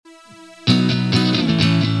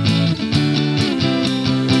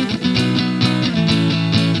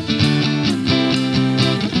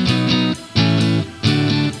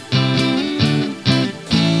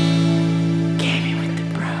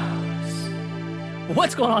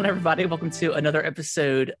What's going on, everybody? Welcome to another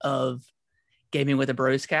episode of Gaming with the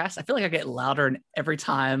Bros Cast. I feel like I get louder every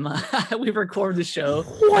time we record the show.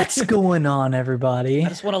 What's going on, everybody? I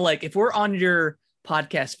just want to, if we're on your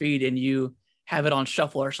podcast feed and you have it on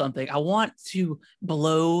shuffle or something, I want to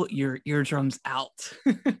blow your eardrums out.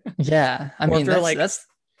 Yeah, I mean, that's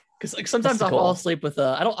because sometimes I'll fall asleep with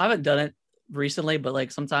I haven't done it recently,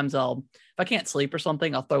 but sometimes if I can't sleep or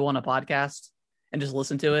something, I'll throw on a podcast and just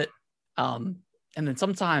listen to it. And then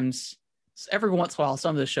sometimes every once in a while,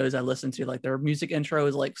 some of the shows I listen to, their music intro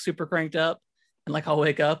is super cranked up, and I'll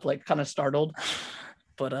wake up kind of startled.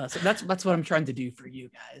 But so that's what I'm trying to do for you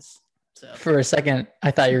guys. So for a second,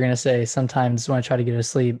 I thought you were gonna say sometimes when I try to get to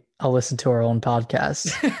sleep, I'll listen to our own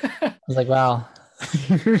podcast. I was like, wow.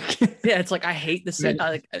 Yeah, it's I hate the sound.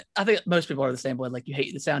 I think most people are the same way. You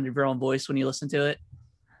hate the sound of your own voice when you listen to it.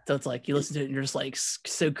 So it's you listen to it and you're just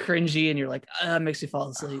so cringy, and you're it makes you fall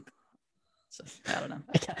asleep. So I don't know.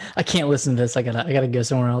 I can't listen to this. I gotta go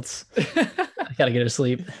somewhere else. I gotta go to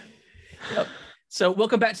sleep. Yep. So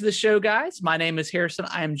welcome back to the show, guys. My name is Harrison.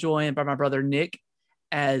 I am joined by my brother Nick,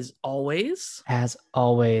 as always. As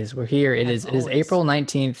always, we're here. It is April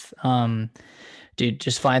 19th. Dude,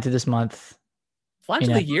 just flying through this month. Flying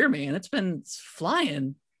through the year, man. It's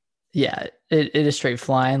flying. Yeah, it is straight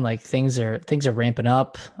flying. Things are ramping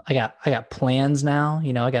up. I got plans now.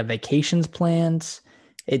 I got vacations planned.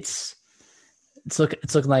 It's looking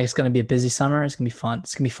like it's going to be a busy summer. It's going to be fun.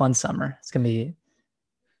 It's going to be fun summer. It's going to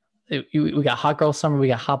be, we got hot girl summer. We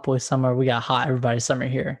got hot boy summer. We got hot everybody summer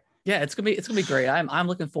here. Yeah, it's going to be great. I'm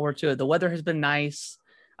looking forward to it. The weather has been nice.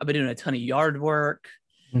 I've been doing a ton of yard work.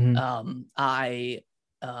 Mm-hmm. I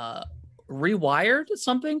rewired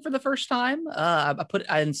something for the first time. I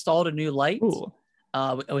installed a new light.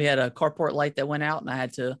 We had a carport light that went out, and I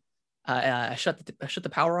had to I shut the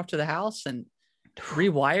power off to the house and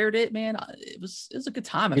rewired it. Man, it was a good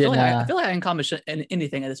time. I feel like I can accomplish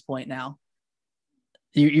anything at this point now.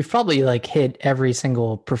 You've probably hit every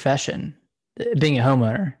single profession, being a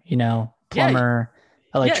homeowner, plumber,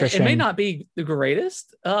 electrician. It may not be the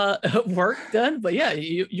greatest work done, but yeah,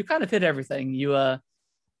 you kind of hit everything. You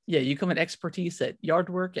come in expertise at yard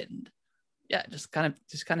work, and yeah, just kind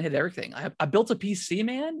of hit everything. I built a PC,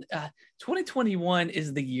 man. 2021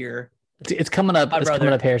 is the year. It's coming up. It's coming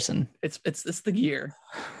up, Harrison. It's the year.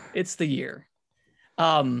 It's the year.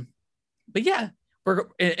 But yeah, we're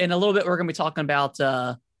in a little bit. We're gonna be talking about.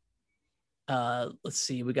 Let's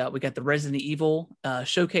see. We got the Resident Evil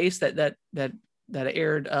showcase that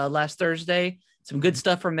aired last Thursday. Some good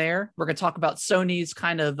stuff from there. We're gonna talk about Sony's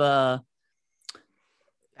kind of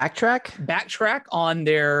backtrack on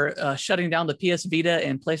their shutting down the PS Vita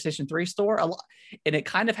and PlayStation 3 store. And it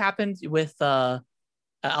kind of happened with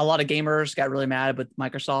a lot of gamers got really mad with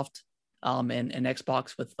Microsoft and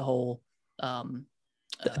Xbox with the whole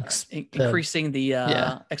increasing the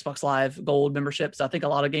Xbox Live Gold memberships. I think a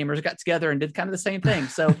lot of gamers got together and did kind of the same thing.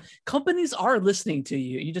 So companies are listening to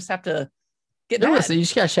you. You just have to get mad. You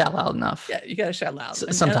just got to shout loud enough. Yeah, you got to shout loud.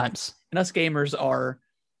 Sometimes. And us gamers are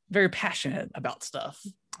very passionate about stuff.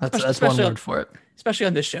 That's one word for it. Especially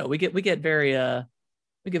on this show, we get very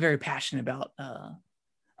passionate about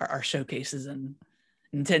our showcases and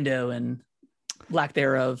Nintendo and lack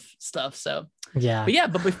thereof stuff. So yeah,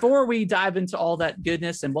 but before we dive into all that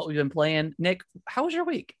goodness and what we've been playing, Nick, how was your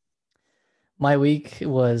week? My week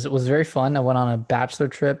was very fun. I went on a bachelor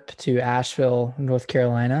trip to Asheville, North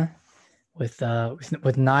Carolina, with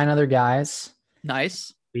 9 other guys.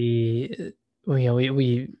 Nice. We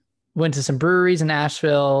went to some breweries in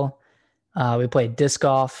Asheville. We played disc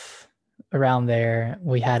golf around there.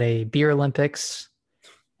 We had a beer Olympics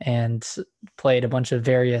and played a bunch of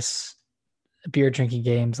various beer drinking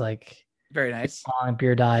games very nice.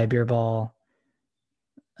 Beer die, beer ball,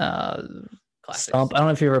 Stump. I don't know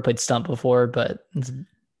if you ever played Stump before, but it's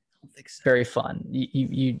very fun.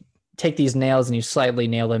 You take these nails and you slightly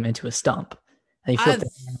nail them into a stump, and you flip them.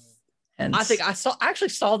 And I think I actually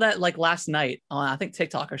saw that last night on I think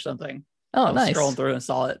TikTok or something. Oh, I was nice. Scrolling through and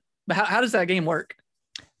saw it. But how does that game work?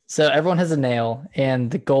 So everyone has a nail, and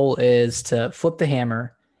the goal is to flip the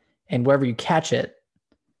hammer, and wherever you catch it,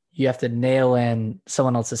 you have to nail in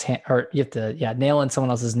someone else's hand, or you have to nail in someone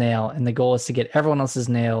else's nail, and the goal is to get everyone else's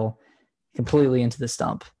nail completely into the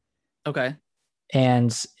stump. Okay.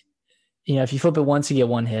 And if you flip it once, you get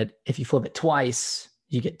 1 hit. If you flip it twice,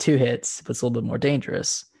 you get 2 hits, but it's a little bit more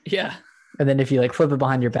dangerous. Yeah. And then if you flip it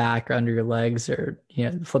behind your back or under your legs, or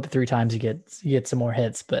flip it 3 times, you get some more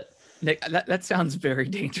hits. But Nick, that sounds very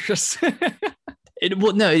dangerous.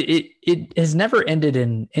 It has never ended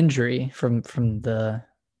in injury from the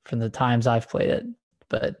times I've played it.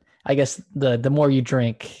 But I guess the more you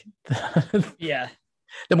drink, yeah,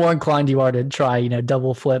 the more inclined you are to try,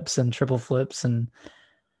 double flips and triple flips and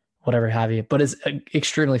whatever have you. But it's an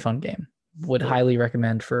extremely fun game. Would highly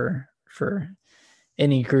recommend for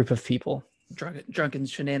any group of people. Drunken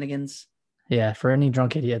shenanigans. Yeah, for any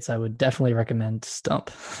drunk idiots, I would definitely recommend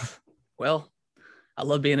Stump. Well, I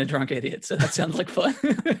love being a drunk idiot, so that sounds like fun.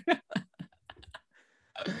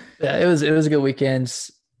 Yeah, it was a good weekend.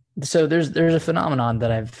 So there's a phenomenon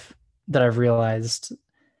that I've realized,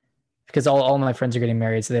 because all my friends are getting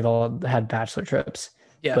married, so they've all had bachelor trips.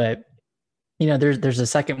 Yeah. But there's a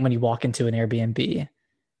second when you walk into an Airbnb,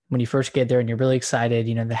 when you first get there and you're really excited,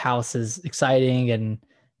 the house is exciting and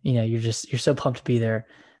you're so pumped to be there.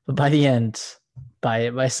 But by the end,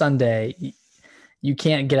 by Sunday, you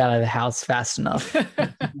can't get out of the house fast enough.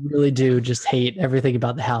 You really do just hate everything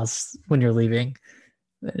about the house when you're leaving.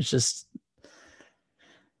 It's just,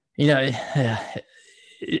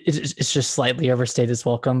 it's just slightly overstayed its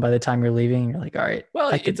welcome by the time you're leaving. You're like, all right.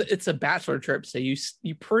 Well, it's a bachelor trip, so you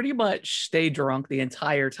pretty much stay drunk the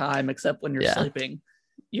entire time, except when you're sleeping.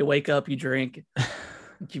 You wake up, you drink. By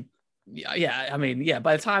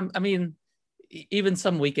the time, even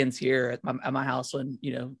some weekends here at my house, when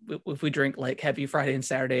if we drink like heavy Friday and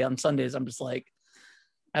Saturday, on Sundays I'm just like,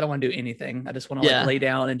 I don't want to do anything. I just want to lay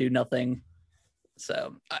down and do nothing.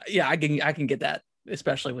 So I can get that,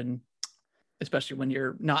 especially when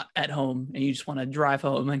you're not at home and you just want to drive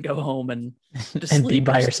home and go home and just and be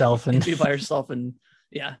by yourself and be by yourself. And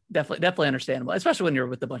definitely understandable, especially when you're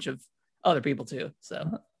with a bunch of other people too.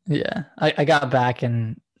 So I got back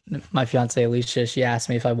and my fiance Alicia, she asked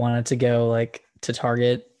me if I wanted to go like to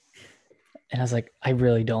Target, and I was like, I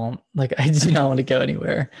really don't. Like, I do not want to go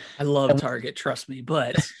anywhere. I love Target, trust me,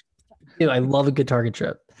 but I love a good Target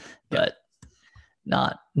trip, but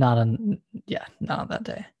not on that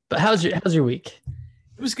day. But how's your week?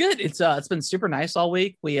 It was good. It's been super nice all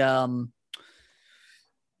week. We I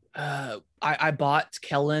bought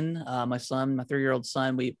Kellen, my son, my 3-year-old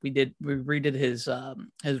son. We redid his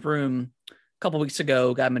room a couple weeks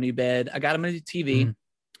ago. Got him a new bed. I got him a new TV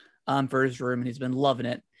for his room, and he's been loving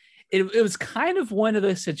it. It was kind of one of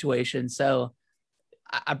those situations. So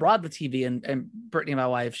I brought the TV, and Brittany, my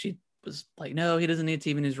wife, she was like, no, he doesn't need a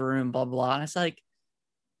TV in his room, blah, blah, blah. And I was like,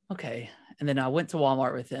 okay. And then I went to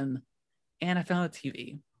Walmart with him, and I found a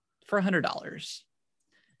TV for $100.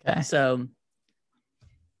 Okay. So,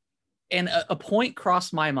 and a point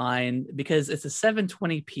crossed my mind, because it's a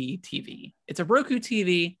 720p TV. It's a Roku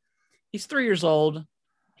TV. He's 3 years old.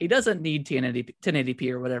 He doesn't need 1080p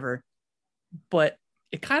or whatever, but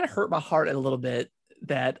it kind of hurt my heart a little bit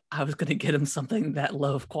that I was going to get him something that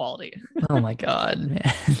low of quality. Oh my God,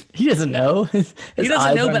 man. He doesn't know. He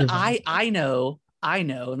doesn't know, but I know.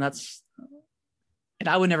 And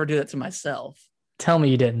I would never do that to myself. Tell me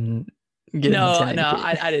you didn't get No,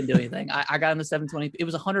 I didn't do anything. I got him the 720. It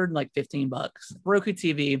was $115. Roku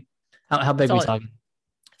TV. How big are we talking?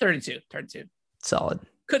 32. Solid.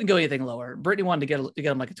 Couldn't go anything lower. Brittany wanted to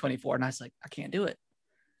get him like a 24, and I was like, I can't do it.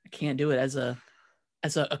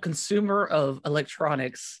 As a consumer of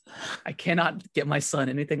electronics, I cannot get my son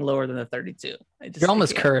anything lower than a 32. You're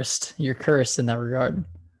almost cursed. You're cursed in that regard.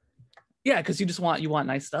 Yeah, because you want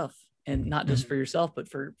nice stuff, and not just for yourself, but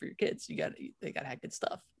for your kids. They gotta have good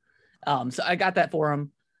stuff. So I got that for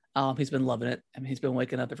him. He's been loving it. I mean, he's been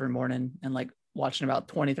waking up every morning and like watching about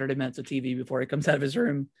 20-30 minutes of TV before he comes out of his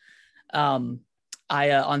room. On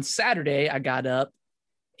Saturday I got up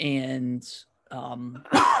and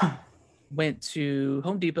went to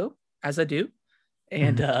Home Depot, as I do,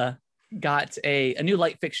 and got a new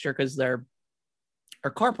light fixture, because our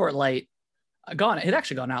carport light it had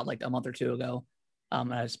actually gone out like a month or two ago.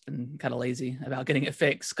 And I've just been kind of lazy about getting it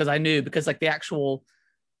fixed, because I knew, because like the actual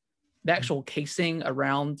casing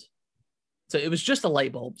around, so it was just a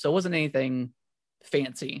light bulb, so it wasn't anything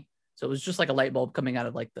fancy. So it was just like a light bulb coming out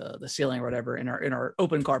of like the ceiling or whatever in our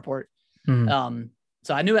open carport.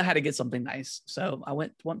 So I knew I had to get something nice. So I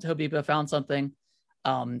went to Home Depot, found something,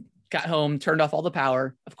 got home, turned off all the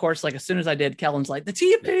power. Of course, like as soon as I did, Kellen's like, the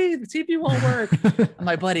TV won't work. I'm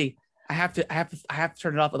like, buddy, I have to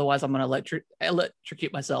turn it off. Otherwise I'm going to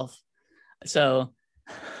electrocute myself. So,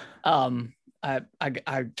 I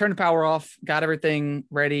turned the power off, got everything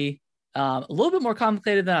ready. A little bit more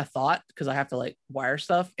complicated than I thought, because I have to like wire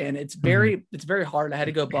stuff, and it's very hard. I had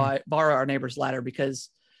to go borrow our neighbor's ladder, because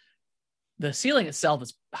the ceiling itself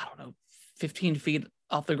is, I don't know, 15 feet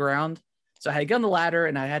off the ground. So I had to get on the ladder,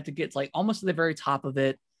 and I had to get like almost to the very top of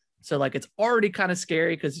it. So like, it's already kind of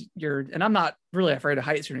scary, because and I'm not really afraid of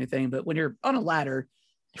heights or anything, but when you're on a ladder,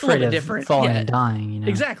 it's a little bit different. Falling and dying,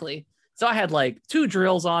 Exactly. So I had like 2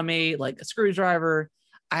 drills on me, like a screwdriver.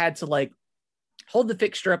 I had to like hold the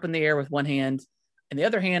fixture up in the air with one hand and the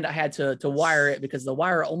other hand, I had to wire it because the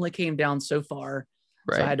wire only came down so far.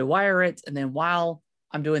 Right. So I had to wire it. And then while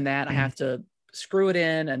I'm doing that, I have to screw it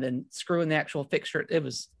in and then screw in the actual fixture. It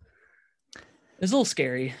was a little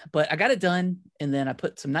scary, but I got it done. And then I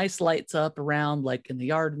put some nice lights up around like in the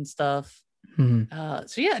yard and stuff. So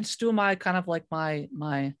yeah, just doing my kind of like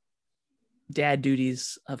my dad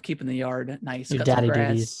duties of keeping the yard nice. Your daddy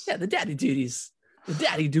duties. Yeah, the daddy duties. The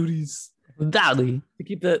daddy duties. Daddy. To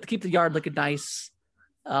keep the yard looking nice.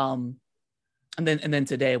 And then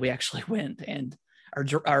today we actually went and our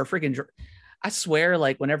freaking, I swear,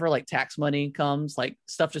 like whenever like tax money comes, like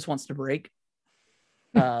stuff just wants to break.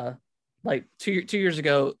 Like two years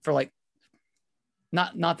ago, for like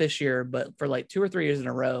not this year, but for like 2 or 3 years in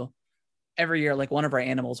a row, every year, like one of our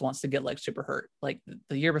animals wants to get like super hurt. Like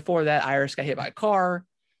the year before that, Iris got hit by a car.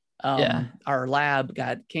 Our lab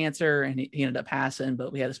got cancer and he ended up passing,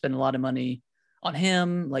 but we had to spend a lot of money on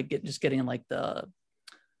him, like getting like the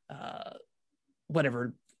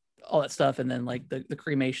whatever, all that stuff, and then like the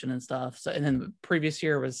cremation and stuff. So, and then the previous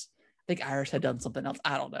year was, I think Iris had done something else.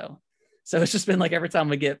 I don't know. So it's just been like every time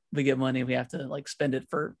we get money, we have to like spend it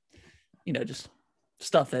for, just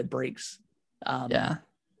stuff that breaks.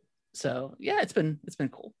 So yeah, it's been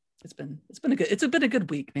cool. It's been a good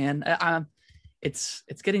week, man. It's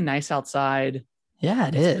getting nice outside. Yeah,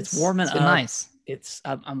 it is. It's warming up. Nice.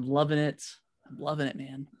 I'm loving it. I'm loving it,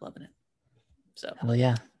 man. Loving it. So hell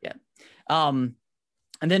yeah. Yeah. And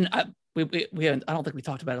then we haven't, I don't think we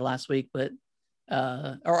talked about it last week, but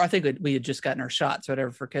or I think we had just gotten our shots or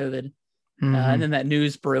whatever for COVID. And then that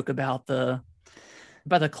news broke about the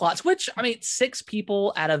clots, which, I mean, 6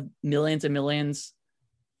 people out of millions and millions.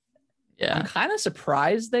 Yeah. I'm kind of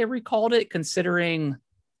surprised they recalled it, considering.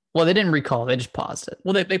 Well, they didn't recall. They just paused it.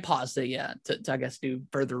 Well, they paused it, yeah, to I guess do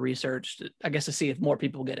further research, to see if more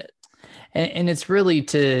people get it. And it's really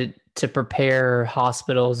to prepare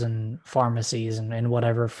hospitals and pharmacies and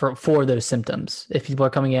whatever for those symptoms. If people are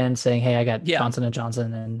coming in saying, "Hey, I got Johnson and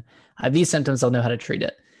Johnson and I have these symptoms," they'll know how to treat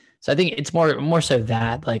it. So I think it's more so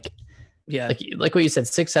that, like, yeah, like what you said,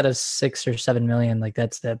 6 out of 6 or 7 million, like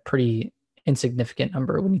that's a pretty insignificant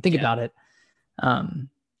number when you think about it.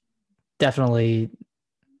 Definitely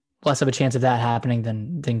less of a chance of that happening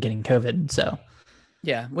than getting COVID. So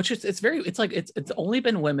yeah, which is it's only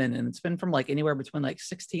been women, and it's been from like anywhere between like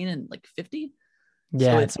 16 and like 50.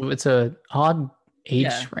 Yeah, so it's a odd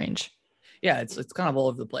age range. Yeah, it's kind of all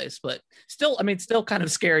over the place, but still, I mean, still kind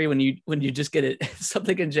of scary when you just get it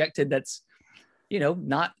something injected that's,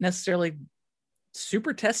 not necessarily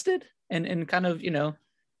super tested and kind of,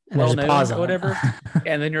 well known or whatever.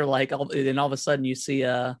 And then you're like, then all of a sudden you see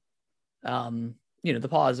the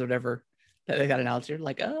pause or whatever that they got announced. You're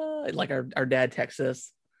like, like our dad texted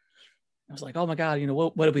us. I was like, oh my God,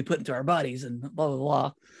 what did we put into our bodies and blah, blah,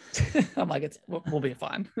 blah. I'm like, we'll be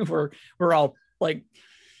fine. We're all like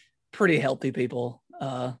pretty healthy people.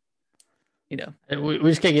 We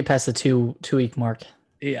just can't get past the 2 week mark.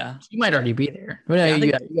 Yeah. You might already be there. Well, no,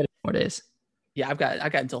 you got more days. Yeah. I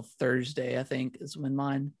got until Thursday, I think, is when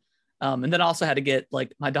mine. And then I also had to get,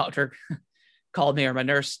 like, my doctor called me, or my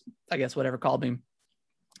nurse, I guess, whatever, called me.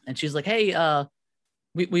 And she's like, hey,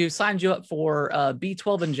 we signed you up for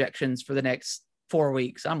B12 injections for the next 4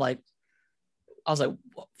 weeks. I was like,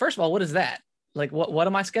 first of all, what is that? Like, what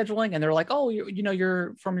am I scheduling? And they're like, oh,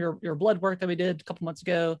 you're from your blood work that we did a couple months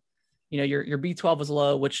ago. Your B12 was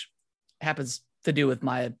low, which happens to do with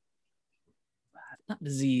my, not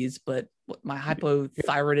disease, but my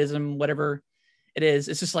hypothyroidism, whatever it is.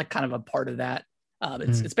 It's just like kind of a part of that.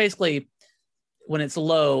 It's basically when it's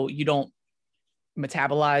low, you don't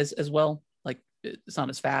metabolize as well. Like, it's not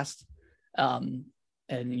as fast. And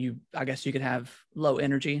I guess you could have low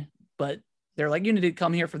energy, but they're like, you need to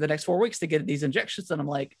come here for the next 4 weeks to get these injections. And I'm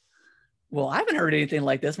like, well, I haven't heard anything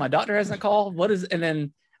like this. My doctor hasn't called. And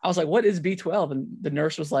then I was like, what is B12? And the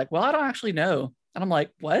nurse was like, well, I don't actually know. And I'm like,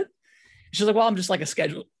 what? She's like, well, I'm just like a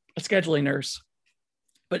scheduling nurse.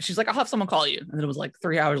 But she's like, I'll have someone call you. And then it was like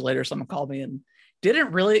 3 hours later, someone called me and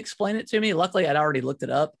didn't really explain it to me. Luckily, I'd already looked it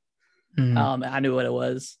up. I knew what it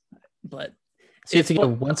was. But so you have to go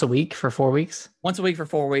once a week for 4 weeks? Once a week for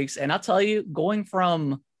 4 weeks. And I'll tell you, going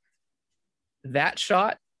from that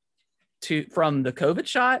shot from the COVID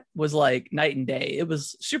shot was like night and day. It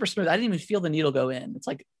was super smooth. I didn't even feel the needle go in. It's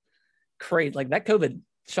like crazy. Like, that COVID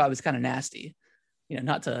shot was kind of nasty,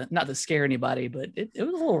 not to scare anybody, but it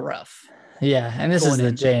was a little rough. Yeah. And this is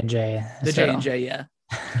the J&J. The J&J. Yeah.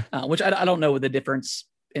 Which I don't know what the difference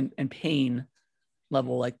in pain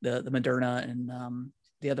level, like the Moderna and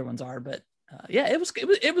the other ones are, but yeah,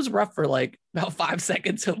 it was rough for like about 5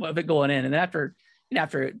 seconds of it going in. And then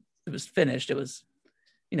after it was finished, it was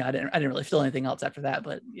I didn't really feel anything else after that.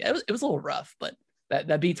 But yeah, it was a little rough. But that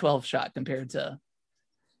B12 shot compared to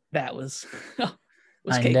that was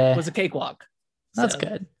was a cakewalk. That's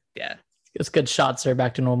good. Yeah, it's good. Shots are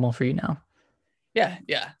back to normal for you now. Yeah.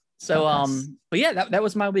 So but yeah, that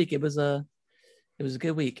was my week. It was a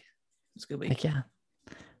good week. It was a good week. Heck yeah.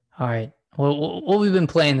 All right. Well, what we've been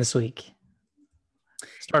playing this week?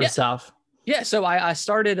 Start us off. Yeah. So I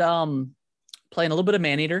started playing a little bit of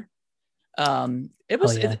Maneater.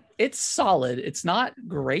 It's solid. It's not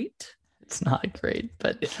great. It's not great,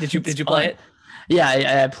 but did you play it?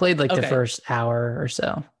 Yeah, I played like the first hour or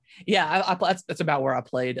so. Yeah, that's about where I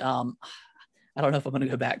played. I don't know if I'm going to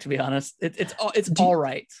go back, to be honest. It's all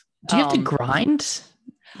right. Do you have to grind?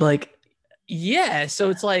 Like, yeah.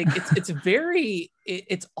 So it's like it's very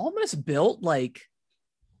it's almost built like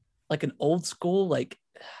an old school, like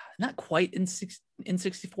not quite in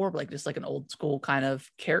 64, but like just like an old school kind of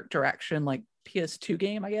character action, like PS2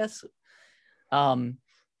 game, I guess. I mean,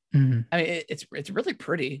 it's really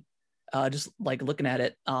pretty. Just like looking at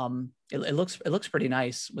it, it looks pretty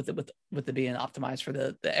nice with it being optimized for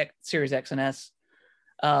the Series X and S.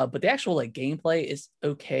 But the actual like gameplay is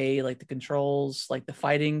okay. Like the controls, like the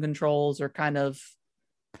fighting controls are kind of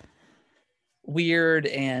weird,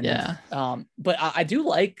 and but I do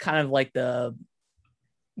like kind of like the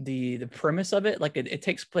premise of it. Like it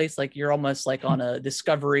takes place like you're almost like on a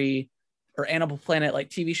Discovery or Animal Planet like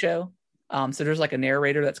TV show. So there's like a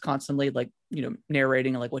narrator that's constantly like,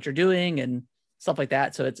 narrating like what you're doing and stuff like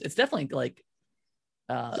that. So it's definitely like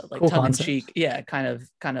cool tongue in cheek. Yeah. Kind of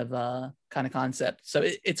concept. So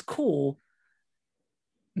it's cool.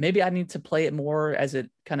 Maybe I need to play it more as it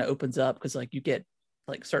kind of opens up. Cause like you get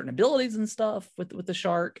like certain abilities and stuff with the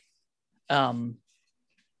shark. But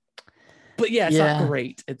yeah, it's not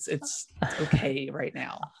great. It's okay right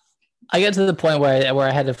now. I got to the point where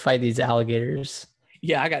I had to fight these alligators.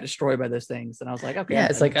 Yeah, I got destroyed by those things, and I was like, okay. Yeah,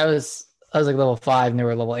 it's like I was like level 5, and they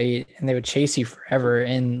were level 8, and they would chase you forever.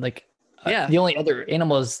 And like, the only other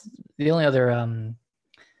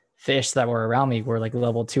fish that were around me were like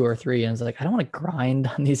level 2 or 3, and I was like, I don't want to grind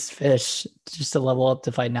on these fish just to level up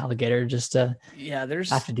to fight an alligator. Just to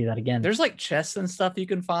have to do that again. There's like chests and stuff you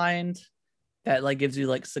can find that like gives you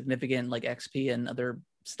like significant like XP and other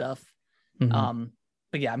stuff. Mm-hmm.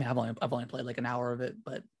 But yeah, I mean, I've only played like an hour of it,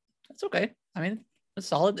 but it's okay. I mean, it's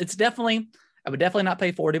solid. I would definitely not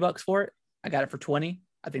pay $40 for it. I got it for 20.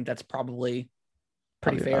 I think that's probably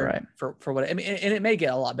pretty fair, right, for what I mean. And it may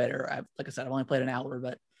get a lot better. Like I said, I've only played an hour,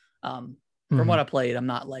 but from what I played, I'm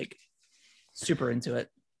not like super into it.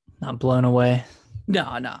 Not blown away. No,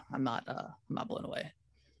 I'm not blown away.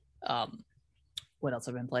 What else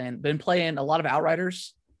have I been playing? Been playing a lot of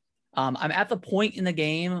Outriders. I'm at the point in the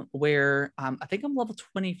game where I think I'm level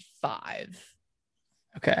 25.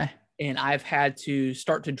 Okay. And I've had to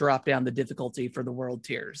start to drop down the difficulty for the world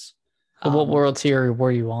tiers. What world tier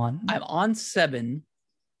were you on? I'm on 7,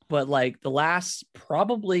 but like the last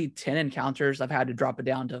probably 10 encounters, I've had to drop it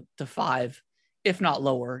down to 5, if not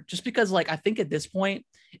lower, just because like I think at this point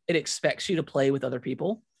it expects you to play with other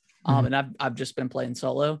people. And I've just been playing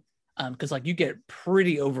solo because like you get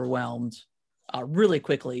pretty overwhelmed really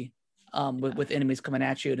quickly with enemies coming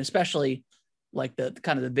at you, and especially like the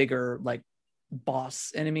kind of the bigger like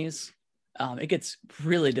boss enemies. It gets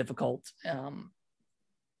really difficult.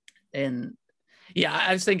 And yeah,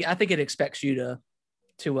 I think it expects you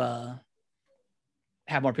to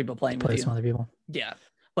have more people playing with you. Some other people. Yeah,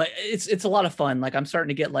 but it's a lot of fun. Like I'm starting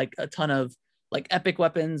to get like a ton of like epic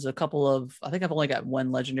weapons. I think I've only got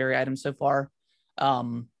 1 legendary item so far.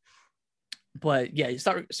 But yeah, you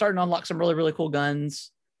starting to unlock some really, really cool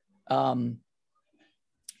guns. The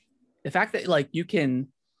fact that like you can,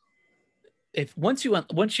 once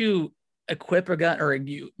you equip a gun or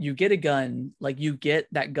you get a gun, like you get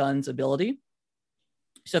that gun's ability.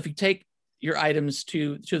 So if you take your items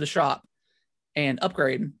to the shop and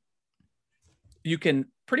upgrade, you can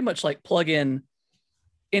pretty much like plug in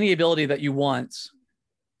any ability that you want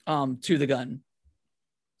to the gun.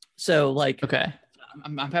 So like, okay,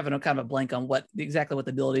 I'm having a kind of a blank on exactly what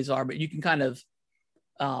the abilities are, but you can kind of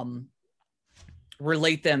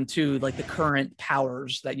relate them to like the current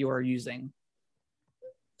powers that you are using,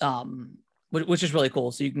 which is really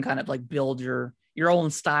cool. So you can kind of like build your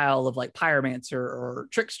own style of like pyromancer or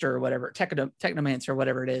trickster or whatever, technomancer or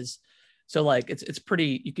whatever it is. So like it's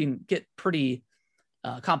pretty, you can get pretty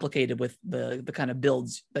complicated with the kind of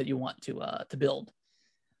builds that you want to build.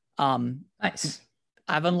 Nice.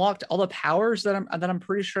 I've unlocked all the powers that I'm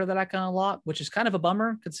pretty sure that I can unlock, which is kind of a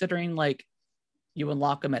bummer considering like you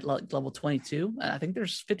unlock them at level 22. And I think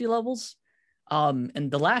there's 50 levels.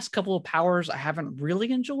 And the last couple of powers I haven't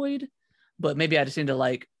really enjoyed, but maybe I just need to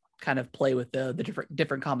like kind of play with the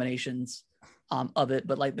different combinations of it.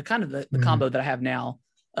 But like the kind of the combo that I have now,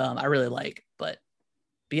 I really like. But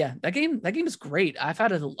yeah, that game is great. I've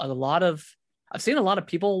had I've seen a lot of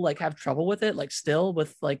people like have trouble with it, like still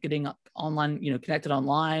with like getting online, connected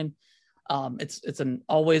online. It's an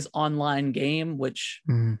always online game, which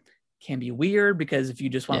can be weird because if you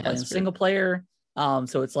just want to play in single player,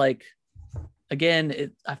 so it's like,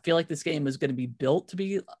 again, I feel like this game is going to be built to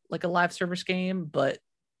be like a live service game, but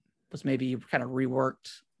was maybe kind of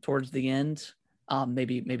reworked towards the end.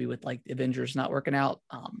 Maybe with like Avengers not working out.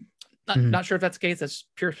 Not sure if that's the case. That's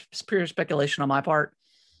pure speculation on my part,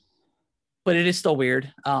 but it is still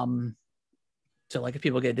weird. So like if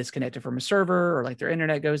people get disconnected from a server or like their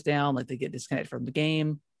internet goes down, like they get disconnected from the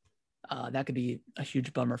game, that could be a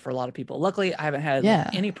huge bummer for a lot of people. Luckily, I haven't had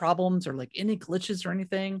like, any problems or like any glitches or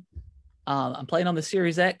anything. I'm playing on the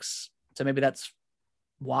Series X, so maybe that's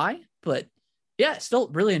why. But yeah, still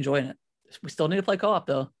really enjoying it. We still need to play co-op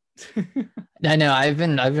though. I know I've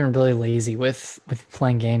been really lazy with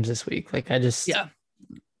playing games this week. Like I just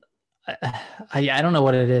I don't know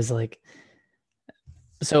what it is like.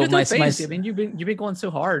 So my I mean, you've been going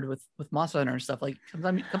so hard with Monster Hunter and stuff. Like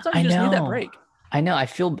sometimes you just need that break. I know. I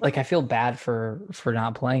feel bad for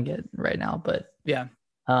not playing it right now, but yeah.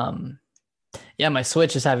 My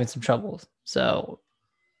Switch is having some trouble. So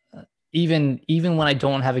even when I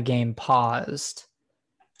don't have a game paused,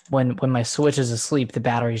 when my Switch is asleep, the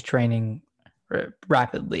battery's draining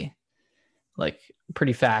rapidly, like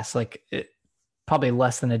pretty fast. Like probably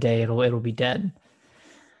less than a day, it'll be dead.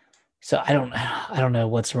 So I don't know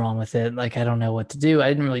what's wrong with it. Like I don't know what to do. I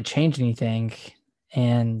didn't really change anything,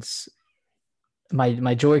 and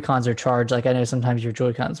my Joy-Cons are charged. Like I know sometimes your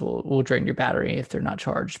Joy-Cons will drain your battery if they're not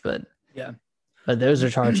charged, but those are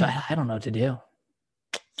charged. I don't know what to do.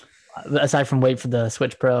 Aside from wait for the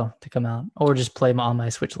Switch Pro to come out or just play on my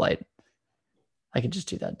Switch Lite. I could just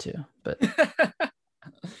do that too, but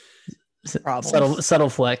subtle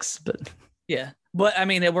flex, but yeah. But I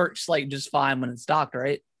mean, it works like just fine when it's docked,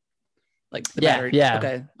 right? Like the battery.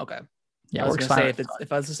 Okay. Yeah, I was gonna say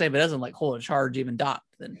if I was to say if it doesn't like hold a charge even docked,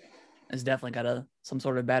 then it's definitely got some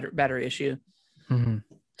sort of battery issue. Mm-hmm.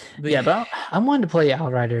 But I wanted to play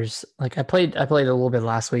Outriders. Like I played a little bit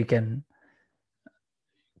last week, and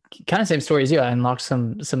kind of same story as you. I unlocked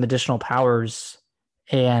some additional powers,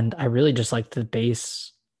 and I really just liked the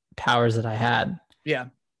base powers that I had. Yeah,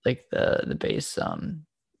 like the base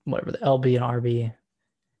whatever the LB and RB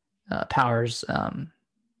powers.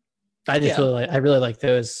 I just really like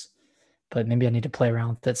those, but maybe I need to play around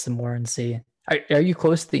with that some more and see. Are you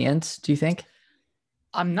close to the end? Do you think?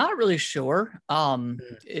 I'm not really sure. I don't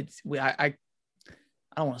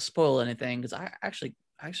want to spoil anything because I actually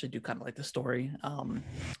do kind of like the story.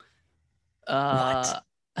 What?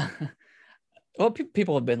 Well,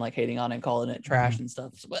 people have been like hating on it and calling it trash and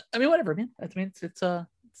stuff. So, but I mean, whatever, man. I mean, it's up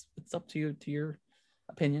to your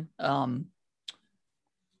opinion.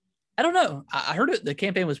 I don't know. I heard the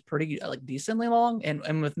campaign was pretty like decently long,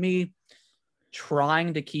 and with me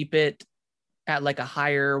trying to keep it at like a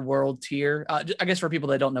higher world tier. I guess for people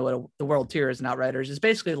that don't know what the world tier is in Outriders, is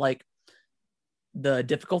basically like the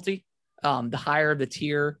difficulty. The higher the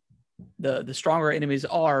tier, the stronger enemies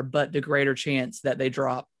are, but the greater chance that they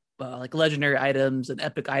drop like legendary items and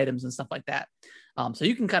epic items and stuff like that. So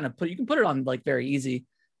you can kind of put it on like very easy,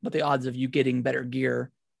 but the odds of you getting better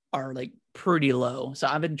gear are like pretty low. So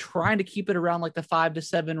I've been trying to keep it around like the 5 to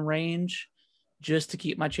 7 range just to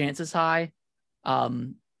keep my chances high.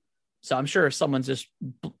 So I'm sure if someone's just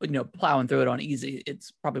plowing through it on easy,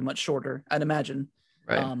 it's probably much shorter, I'd imagine.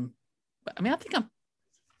 Right. But I mean,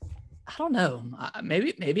 I don't know.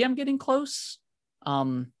 Maybe I'm getting close. I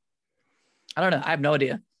don't know. I have no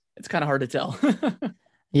idea. It's kind of hard to tell.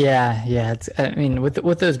 Yeah. It's. I mean,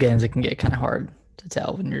 with those games, it can get kind of hard to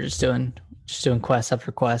tell when you're just doing quest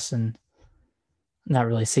after quest and not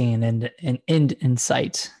really seeing an end in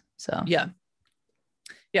sight. So yeah.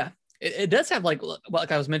 It does have like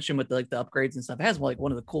I was mentioning with the upgrades and stuff. It has like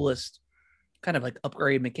one of the coolest kind of like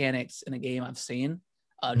upgrade mechanics in a game I've seen.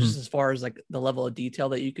 Just as far as like the level of detail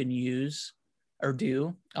that you can use or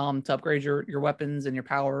do to upgrade your weapons and your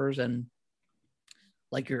powers and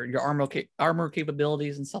like your armor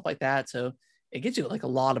capabilities and stuff like that. So it gives you like a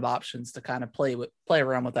lot of options to kind of play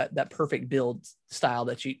around with that perfect build style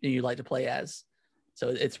that you like to play as. So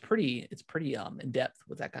it's pretty in depth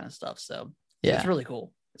with that kind of stuff. So it's really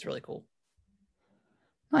cool. It's really cool.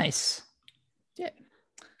 Nice. Yeah.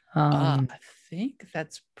 I think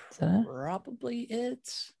that's probably it.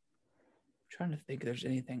 I'm trying to think if there's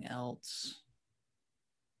anything else.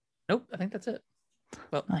 Nope, I think that's it.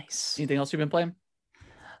 Well, nice. Anything else you've been playing?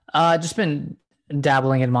 Just been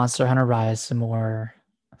dabbling in Monster Hunter Rise some more,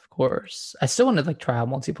 of course. I still want to like try out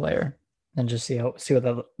multiplayer and just see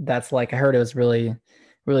what that's like. I heard it was really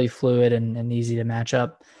fluid and easy to match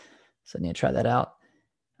up, so I need to try that out.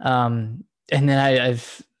 And then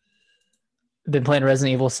I've been playing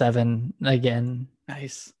Resident Evil 7 again.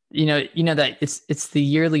 Nice. You know that it's the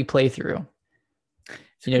yearly playthrough.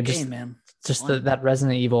 It's a good game, man. Just that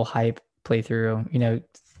Resident Evil hype playthrough. You know,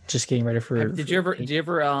 just getting ready for. Did you ever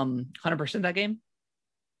 100% that game?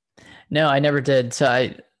 No, I never did.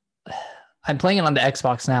 So I'm playing it on the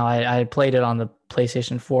Xbox now. I played it on the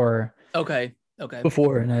PlayStation 4. Okay.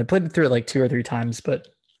 Before, and I played it through it like 2 or 3 times, but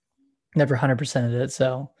never 100%ed it.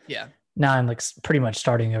 So yeah. Now I'm like pretty much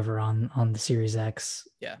starting over on the Series X.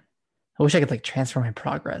 Yeah. I wish I could like transfer my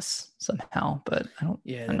progress somehow, but I don't.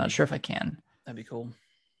 Yeah. I'm not sure if I can. That'd be cool.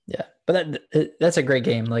 Yeah, but that's a great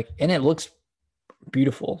game. Like, and it looks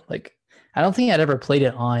beautiful. Like, I don't think I'd ever played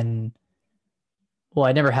it on. Well,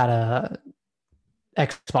 I never had a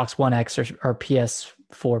Xbox One X or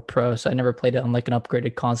PS4 Pro, so I never played it on like an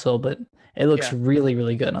upgraded console. But it looks really,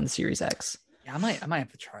 really good on the Series X. Yeah, I might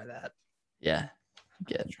have to try that. Yeah,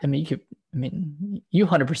 good. I mean, you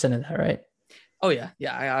 100% of that, right? Oh yeah.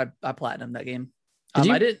 I platinumed that game. Did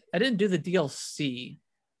you? I didn't do the DLC,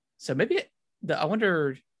 so maybe I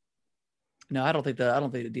wonder. No, I don't think the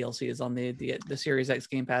DLC is on the Series X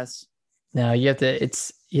Game Pass. No, you have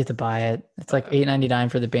to buy it. It's like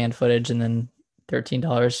 $8.99 for the band footage, and then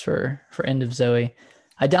 $13 for End of Zoe.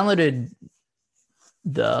 I downloaded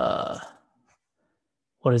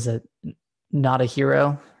what is it? Not a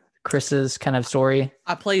Hero, Chris's kind of story.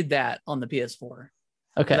 I played that on the PS4.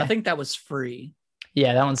 Okay, I think that was free.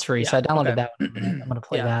 Yeah, that one's free. Yeah, so I downloaded that one. I'm gonna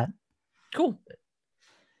play that. Cool.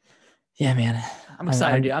 Yeah, man. I'm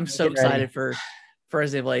excited, dude. I'm so excited for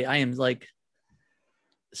Resident Evil 8. I am like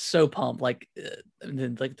so pumped. Like,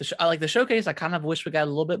 I like the showcase. I kind of wish we got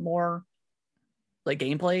a little bit more like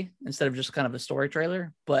gameplay instead of just kind of a story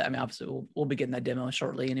trailer. But I mean, obviously, we'll be getting that demo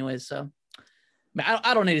shortly, anyways. So,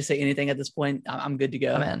 I don't need to say anything at this point. I'm good to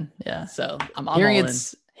go, man. Yeah. So I'm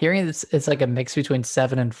hearing it's like a mix between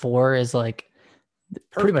 7 and 4 is like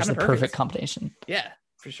pretty much the perfect combination. Yeah,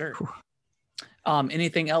 for sure. Whew.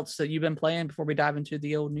 Anything else that you've been playing before we dive into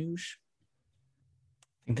the old news?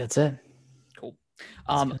 I think that's it. Cool.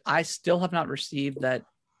 I still have not received that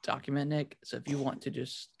document, Nick. So if you want to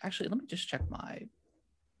let me just check my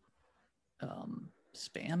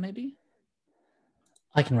spam, maybe.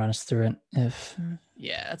 I can run us through it if.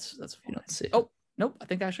 Yeah, that's fine. Let's see. Oh, nope. I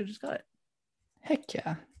think I actually just got it. Heck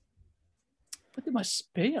yeah. Look at my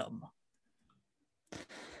spam.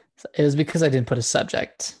 So it was because I didn't put a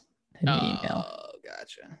subject in the email. Oh,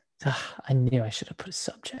 gotcha. I knew I should have put a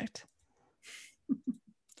subject.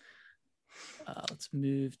 Let's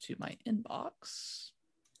move to my inbox.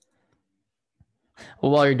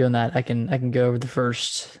 Well, while you're doing that, I can go over the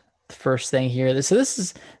first thing here. So this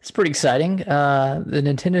is pretty exciting. The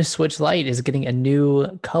Nintendo Switch Lite is getting a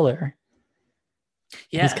new color.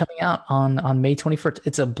 Yeah, it's coming out on May 21st.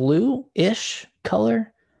 It's a blue-ish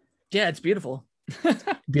color. Yeah, it's beautiful.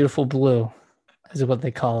 Beautiful blue is what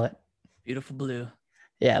they call it. Beautiful blue.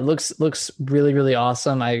 Yeah, it looks really, really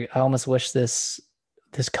awesome. I almost wish this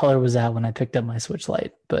color was out when I picked up my Switch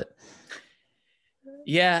Lite, but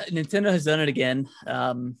yeah, Nintendo has done it again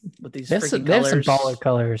with these freaking colors. They have some baller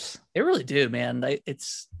colors. They really do, man. I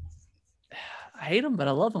hate them, but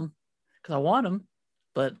I love them because I want them.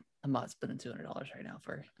 But I'm not spending $200 right now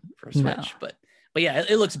for a Switch. No. But yeah,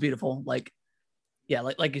 it looks beautiful. Like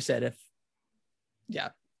you said,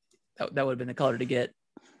 that would have been the color to get.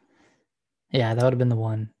 Yeah, that would have been the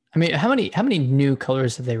one. I mean, how many new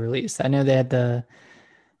colors have they released? I know they had the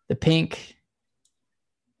pink.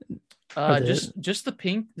 Just the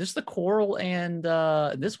pink, just the coral, and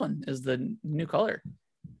this one is the new color.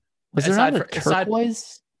 Was there not a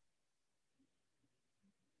turquoise?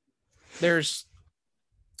 There's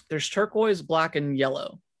turquoise, black, and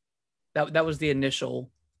yellow. That was the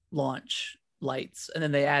initial launch lights, and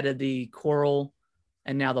then they added the coral,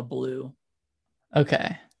 and now the blue.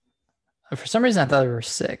 Okay. For some reason, I thought there were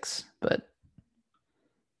 6, but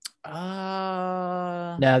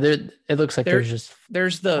no, it looks like there's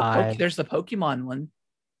the Pokemon one.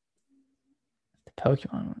 The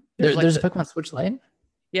Pokemon one. There's a Pokemon Switch Lite.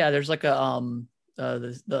 Yeah, there's like a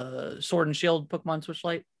the Sword and Shield Pokemon Switch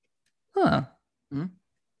Lite. Huh. Mm-hmm.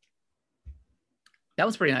 That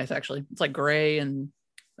one's pretty nice, actually. It's like gray, and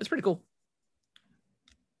it's pretty cool.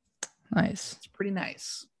 Nice. It's pretty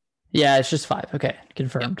nice. Yeah, it's just 5. Okay,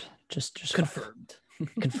 confirmed. Yep. Just confirmed.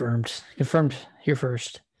 Confirmed here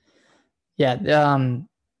first. Yeah.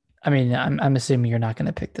 I mean, I'm assuming you're not going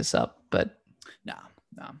to pick this up, but no.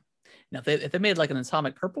 No. Now, if they made like an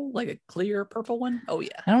atomic purple, like a clear purple one, oh yeah.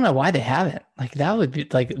 I don't know why they haven't. Like that would be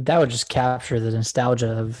like that would just capture the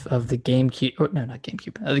nostalgia of the GameCube. Or, no, not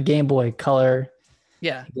GameCube. The Game Boy Color.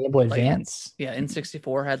 Yeah. Game Boy Like, Advance. Yeah,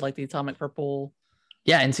 N64 had like the atomic purple.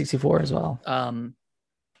 Yeah, N64 as well.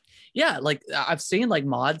 Yeah, like I've seen like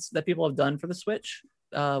mods that people have done for the Switch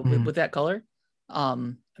with that color.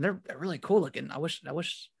 And they're really cool looking. I wish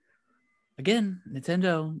again,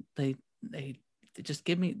 Nintendo, they just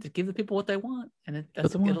give the people what they want, and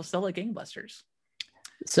it'll sell like gangbusters.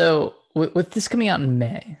 So with this coming out in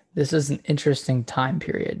May, this is an interesting time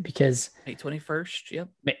period because May 21st. Yep.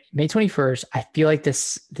 May 21st. I feel like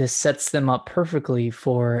this sets them up perfectly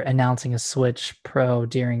for announcing a Switch Pro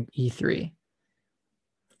during E3.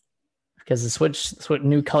 Because the Switch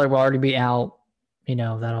new color will already be out. You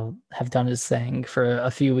know, that'll have done its thing for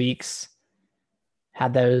a few weeks.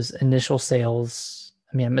 Had those initial sales.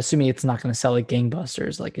 I mean, I'm assuming it's not going to sell like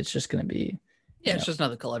gangbusters. Like it's just going to be. Yeah, it's just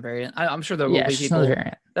another color variant. I'm sure there will be people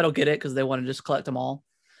that'll get it because they want to just collect them all.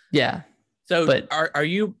 Yeah. So, but are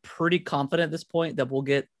you pretty confident at this point that we'll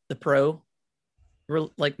get the Pro,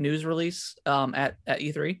 like news release at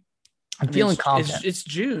E3? I'm feeling confident. It's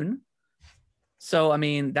June, so I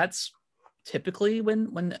mean that's typically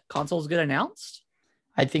when consoles get announced.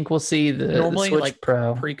 I think we'll see normally the Switch like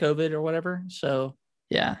Pro pre-COVID or whatever. So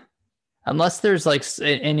yeah, unless there's like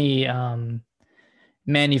any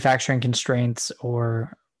manufacturing constraints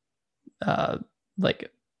or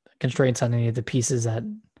like constraints on any of the pieces that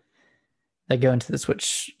go into the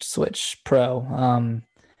Switch Pro.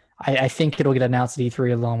 I think it'll get announced at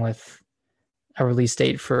E3 along with a release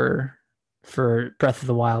date for Breath of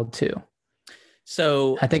the Wild 2.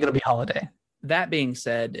 So I think it'll be holiday. That being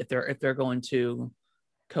said, if they're going to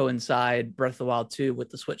coincide Breath of the Wild 2 with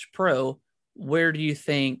the Switch Pro, where do you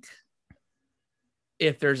think,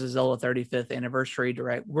 if there's a Zelda 35th anniversary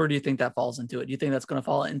direct, where do you think that falls into it? Do you think that's going to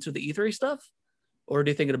fall into the E3 stuff? Or do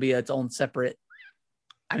you think it'll be its own separate?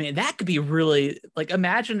 I mean, that could be really, like,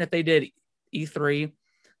 imagine if they did E3,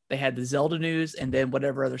 they had the Zelda news and then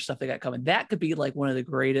whatever other stuff they got coming. That could be like one of the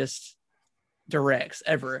greatest directs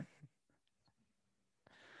ever.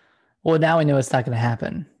 Well, now we know it's not going to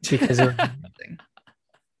happen because of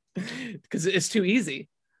because it's too easy.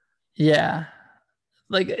 Yeah.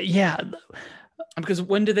 Like, yeah. Because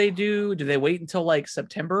when do they wait until like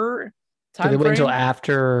September? Do they wait until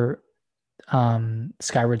after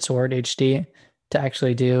Skyward Sword HD to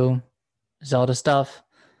actually do Zelda stuff?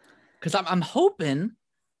 Because I'm hoping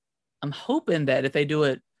that if they do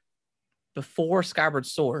it before Skyward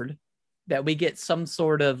Sword, that we get some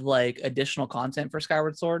sort of like additional content for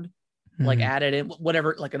Skyward Sword, like added in,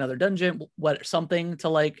 whatever, like another dungeon, something to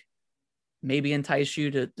like maybe entice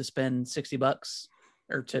you to spend $60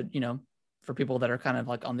 or to, you know, for people that are kind of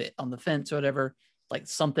like on the fence or whatever, like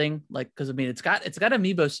something like, because I mean it's got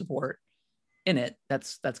amiibo support in it,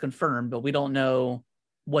 that's confirmed, but we don't know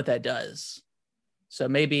what that does. So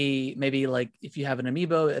maybe like if you have an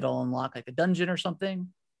amiibo, it'll unlock like a dungeon or something.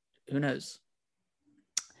 Who knows?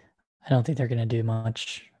 I don't think they're gonna do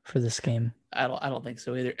much for this game. I don't think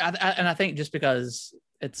so either. And I think just because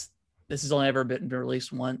this has only ever been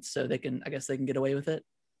released once, so I guess they can get away with it.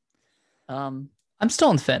 I'm still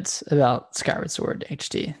on the fence about Skyward Sword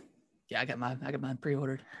HD. Yeah, I got mine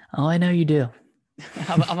pre-ordered. Oh, I know you do.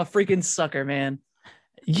 I'm a freaking sucker, man.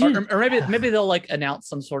 Or maybe they'll like announce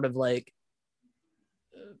some sort of like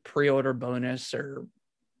pre-order bonus, or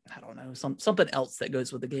I don't know, something else that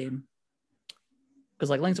goes with the game. Because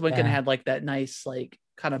like Link's Awakening had like that nice like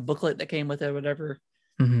kind of booklet that came with it or whatever.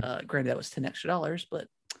 Granted, that was $10 extra, but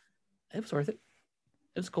it was worth it.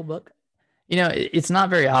 It was a cool book. You know, it's not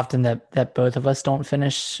very often that both of us don't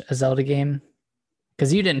finish a Zelda game.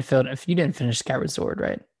 Because you didn't finish Skyward Sword,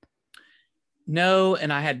 right? No,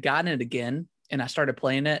 and I had gotten it again, and I started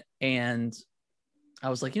playing it, and I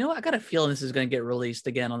was like, you know what? I got a feeling this is going to get released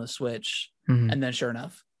again on the Switch. And then sure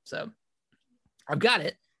enough, so I've got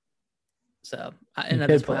it. So and at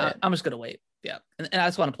this point, I'm just going to wait. Yeah. And I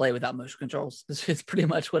just want to play without motion controls. It's pretty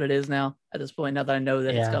much what it is now at this point, now that I know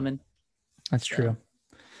that it's coming. That's true.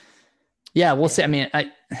 Yeah, we'll see. I mean,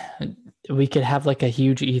 we could have like a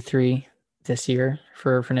huge E3 this year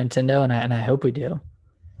for Nintendo, and I hope we do.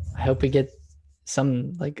 I hope we get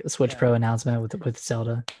some like Switch Pro announcement with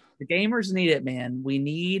Zelda. The gamers need it, man. We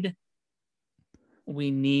need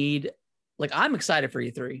like, I'm excited for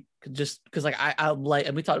E3 just because like I like,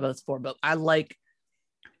 and we talked about this before, but I like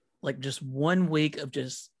just 1 week of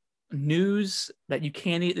just news that you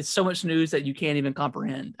can't. It's so much news that you can't even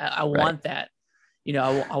comprehend. I want that. You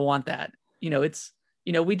know, I want that. You know, it's,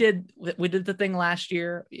 you know, we did the thing last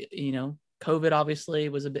year. You know, COVID obviously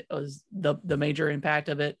was the major impact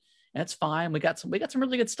of it. And it's fine. We got some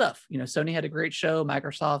really good stuff. Sony had a great show.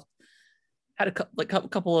 Microsoft had a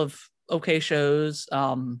couple of okay shows.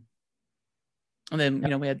 And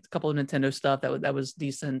then we had a couple of Nintendo stuff that was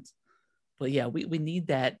decent. But yeah, we need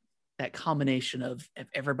that combination of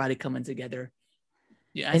everybody coming together.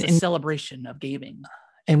 Yeah, as a celebration of gaming.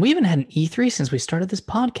 And we haven't had an E3 since we started this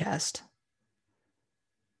podcast.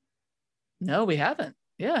 No, we haven't.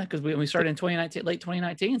 Yeah, because we started in 2019, late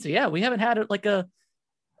 2019. So yeah, we haven't had a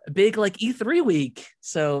big E3 week.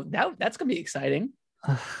 So that's gonna be exciting.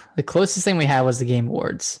 The closest thing we had was the Game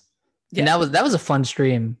Awards. Yeah, and that was a fun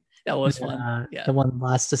stream. That was fun. Yeah, the one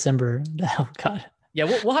last December. Oh God. Yeah,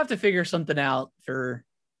 we'll have to figure something out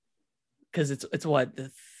because it's what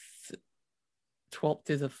the 12th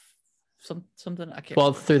through the something I can't.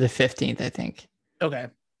 12th through the 15th, I think. Okay.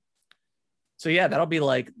 So yeah, that'll be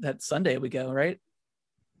that Sunday we go, right?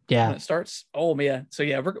 Yeah. When it starts. Oh yeah. So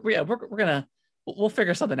yeah, we'll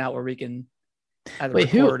figure something out where we can either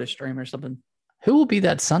record a stream or something. Who will be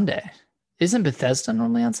that Sunday? Isn't Bethesda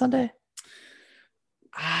normally on Sunday?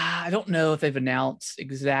 I don't know if they've announced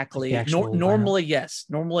exactly. Normally, yes.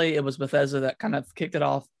 Normally it was Bethesda that kind of kicked it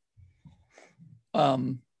off.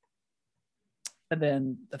 And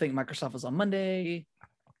then I think Microsoft was on Monday.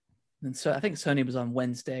 And so I think Sony was on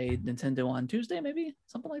Wednesday, Nintendo on Tuesday, maybe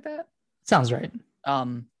something like that. Sounds right.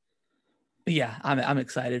 But yeah, I'm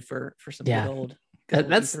excited for some good old.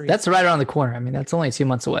 That's right around the corner. I mean, that's only 2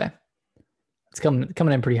 months away. It's coming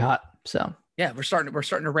in pretty hot. So yeah, we're starting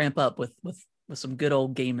to ramp up with some good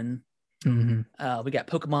old gaming. Mm-hmm. We got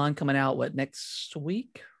Pokemon coming out next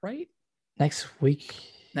week, right? Next week.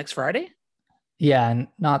 Next Friday. Yeah,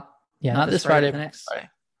 not this Friday. The next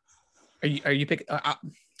Friday. Are you picking?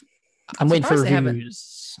 I'm waiting for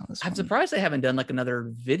reviews. I'm surprised they haven't done another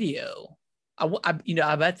video.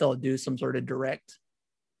 I bet they'll do some sort of direct,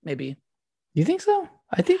 maybe. You think so?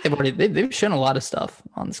 I think they've shown a lot of stuff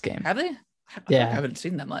on this game. Have they? Yeah, I haven't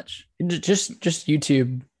seen that much. Just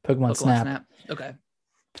YouTube Pokemon Snap. Okay.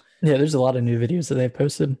 Yeah, there's a lot of new videos that they've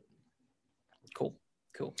posted. Cool.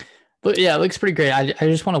 But yeah, it looks pretty great. I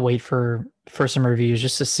just want to wait for some reviews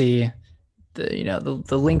just to see the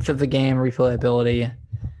length of the game, replayability,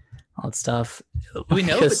 all that stuff. Do we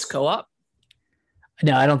know if it's co-op?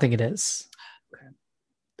 No, I don't think it is. Okay.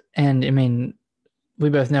 And I mean, we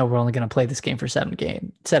both know we're only going to play this game for 7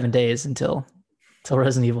 days until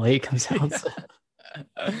Resident Evil 8 comes out. So.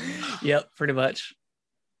 Yep, pretty much.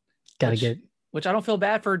 Which I don't feel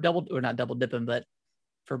bad for not double dipping, but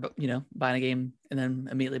for buying a game and then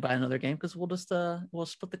immediately buying another game, because we'll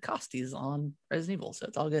split the costies on Resident Evil, so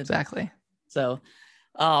it's all good. Exactly. So,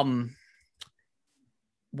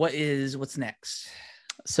 what's next?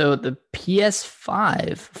 So the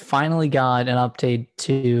PS5 finally got an update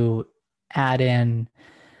to add in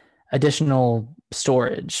additional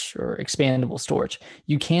storage or expandable storage.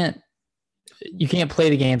 You can't play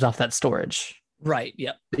the games off that storage. Right.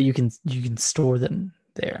 Yep. But you can store them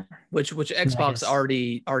there. Which Xbox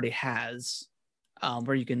already has,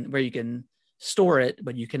 where you can store it,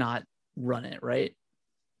 but you cannot run it, right?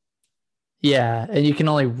 Yeah, and you can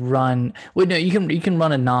only run. Wait, no, you can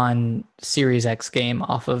run a non-Series X game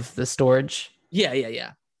off of the storage.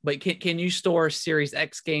 Yeah. But can you store Series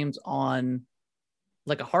X games on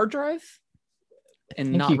a hard drive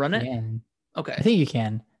and not run it? Okay, I think you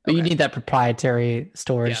can, but you need that proprietary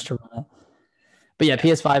storage to run it. But yeah,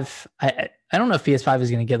 PS5. I don't know if PS5 is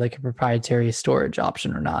going to get a proprietary storage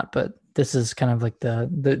option or not, but this is kind of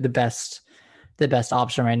the best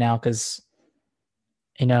option right now, because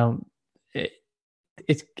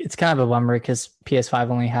it's kind of a bummer because PS5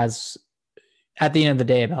 only has, at the end of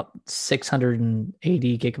the day, about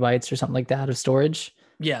 680 gigabytes or something like that of storage.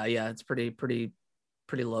 Yeah, it's pretty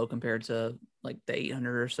low compared to the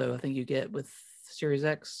 800 or so I think you get with Series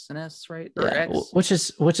X and S, right? Or X, which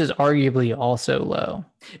is arguably also low.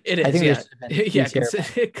 It is. I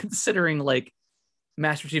think considering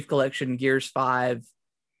Master Chief Collection, Gears 5,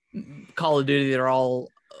 Call of Duty, they're all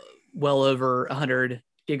well over 100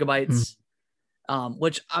 gigabytes.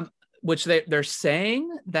 Which they're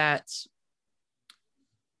saying that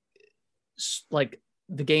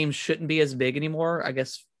the game shouldn't be as big anymore, I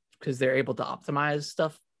guess, because they're able to optimize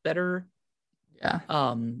stuff better. Yeah.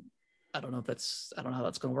 I don't know how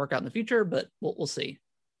that's going to work out in the future, but we'll see.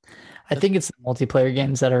 I think it's the multiplayer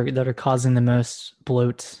games that are causing the most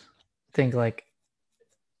bloat. I think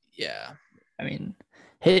yeah. I mean,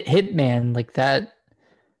 Hitman that.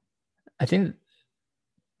 I think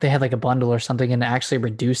they had a bundle or something and actually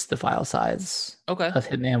reduced the file size of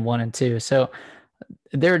Hitman 1 and 2. So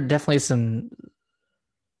there are definitely some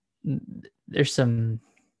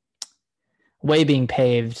way being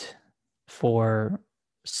paved for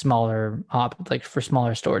for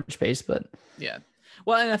smaller storage space, but yeah.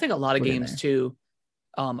 Well, and I think a lot of put in games there. too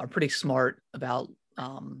are pretty smart about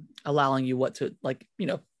allowing you what to like.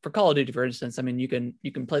 For Call of Duty, for instance, I mean, you can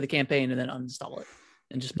play the campaign and then uninstall it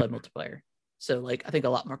and just play multiplayer. So like, I think a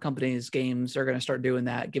lot more games are going to start doing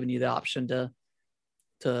that, giving you the option to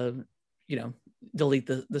delete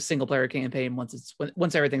the single player campaign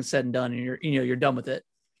once everything's said and done and you're done with it.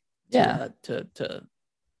 To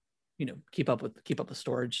keep up with the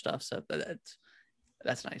storage stuff. So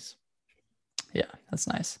that's nice. Yeah, that's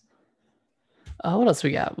nice. What else we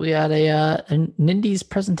got? We had an Nindies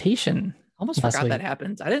presentation. Almost forgot that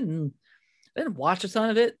happened. I didn't watch a ton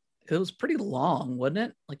of it because it was pretty long, wasn't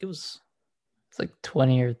it? Like it's like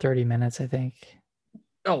 20 or 30 minutes, I think.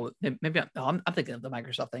 Oh, maybe I'm thinking of the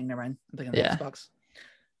Microsoft thing. Never mind. I'm thinking of the Xbox.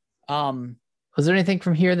 Was there anything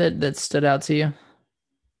from here that stood out to you?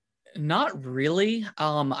 Not really.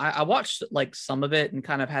 I watched like some of it and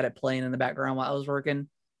kind of had it playing in the background while I was working.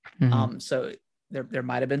 Mm-hmm. So there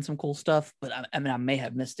might have been some cool stuff, but I mean I may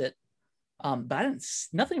have missed it. But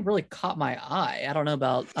nothing really caught my eye. I don't know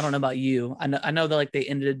about you. I know that like they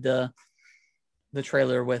ended the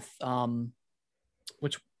trailer with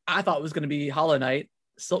which I thought was going to be Hollow Knight,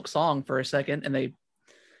 Silk Song for a second, and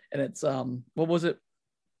it's what was it?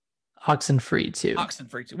 Oxenfree 2.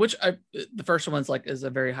 Oxenfree 2, which the first one's like is a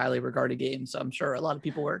very highly regarded game, so I'm sure a lot of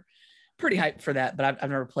people were pretty hyped for that. But I've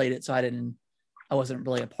never played it, so I wasn't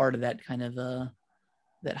really a part of that kind of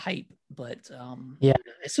that hype. But yeah,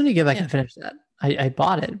 I still need to get back and finish that. I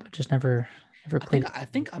bought it, but just never played it. I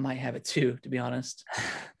think I might have it too, to be honest.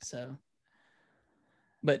 So,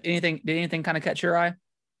 but did anything kind of catch your eye?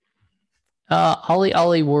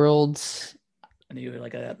 Ollie Worlds. I knew you would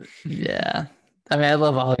like that. Yeah. I mean, I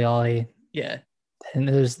love Ollie. Yeah. And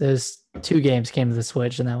there's 2 games came to the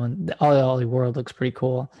Switch, and that one, the Ollie World, looks pretty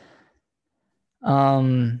cool.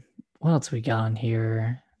 What else we got on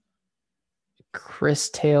here? Chris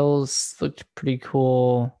Tales looked pretty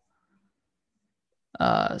cool.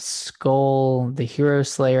 Skull, the Hero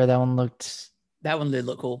Slayer, that one did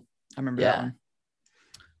look cool. I remember that one.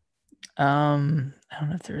 I don't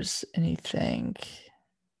know if there's anything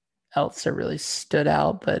else that really stood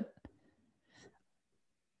out, but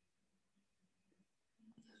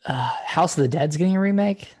House of the Dead's getting a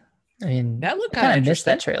remake. I mean, that looked kind of interesting. Missed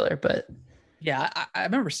that trailer, but yeah, I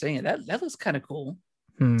remember seeing it. That looks kind of cool.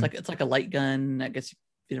 It's like a light gun. I guess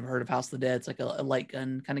you've never heard of House of the Dead. It's like a light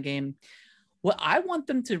gun kind of game. What I want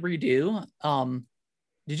them to redo.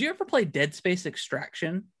 Did you ever play Dead Space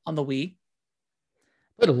Extraction on the Wii?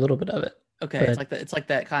 Played a little bit of it. Okay, it's like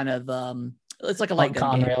that kind of it's like a light gun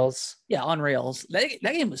on game. rails. Yeah, on rails. That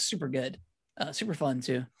game was super good, super fun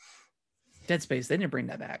too. Dead Space, they didn't bring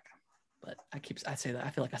that back, but I say that. I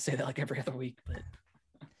feel like I say that like every other week. But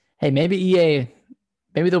hey, maybe EA,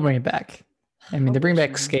 maybe they'll bring it back. I mean, they bring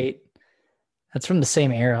back Skate. That's from the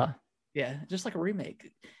same era. Yeah, just like a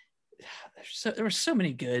remake. There were so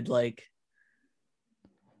many good like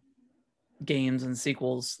games and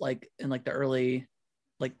sequels like in like the early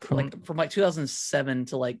from 2007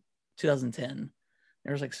 to like 2010.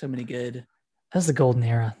 There was like so many good. That's the golden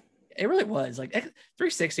era. It really was. Like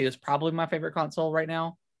 360 was probably my favorite console right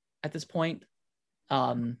now at this point.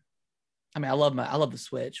 I mean, I love the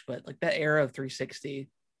Switch, but like that era of 360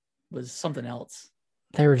 was something else.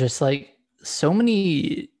 They were just like so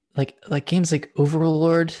many like games like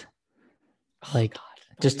Overlord,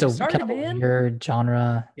 just a kind of weird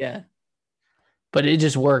genre. Yeah. But it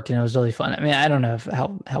just worked and it was really fun. I mean, I don't know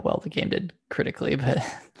how well the game did critically, but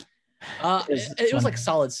it was like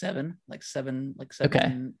solid 7, like 7,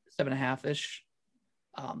 okay. 7.5 ish.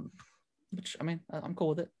 Which I mean, I'm cool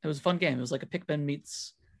with it. It was a fun game. It was like a Pikmin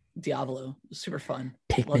meets Diablo. It was super fun.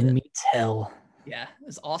 Pikmin meets hell. Yeah, it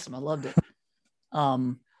was awesome. I loved it.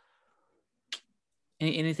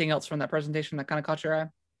 Anything else from that presentation that kind of caught your eye?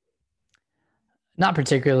 Not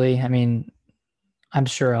particularly. I mean, I'm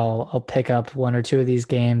sure I'll pick up 1 or 2 of these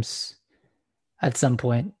games at some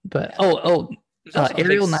point. But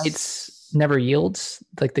Aerial Knights Never Yields,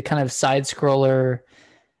 like the kind of side scroller,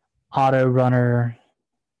 auto runner,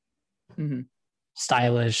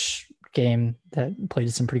 stylish game that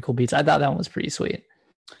played some pretty cool beats. I thought that one was pretty sweet.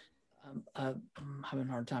 I'm having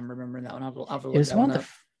a hard time remembering that one. It was one of the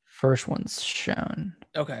first ones shown.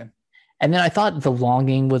 Okay. And then I thought The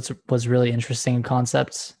Longing was really interesting in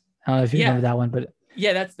concepts. I don't know if you remember that one, but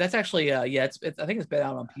yeah, that's actually it's I think it's been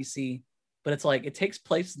out on PC, but it's like it takes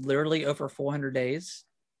place literally over 400 days.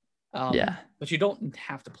 But you don't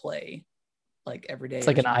have to play like every day. It's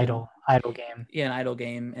like an idle game. Yeah, an idle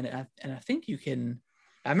game, and I think you can.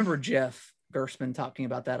 I remember Jeff Gerstmann talking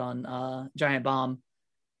about that on Giant Bomb,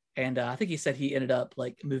 and I think he said he ended up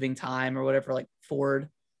like moving time or whatever, like forward,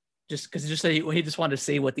 just because just said he just wanted to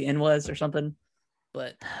see what the end was or something.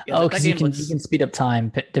 But yeah, because you can speed up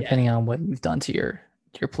time depending on what you've done to your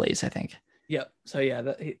plays, I think. Yep. So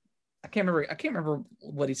yeah, I can't remember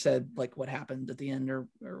what he said, like what happened at the end or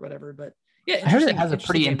whatever. But yeah, I heard it has a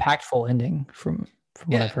pretty impactful ending from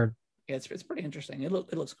what I've heard. Yeah, it's pretty interesting. It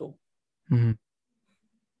looks cool. Mm-hmm.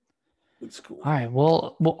 It's cool. All right.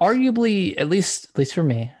 Well, arguably, at least for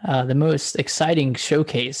me, the most exciting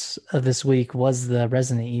showcase of this week was the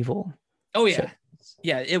Resident Evil. Oh yeah,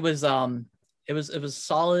 yeah. It was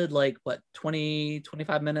solid, like what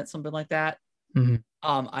 20-25 minutes, something like that. Mm-hmm.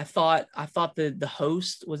 I thought the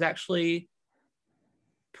host was actually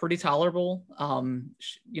pretty tolerable.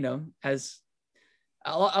 You know, as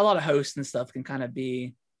a lot of hosts and stuff can kind of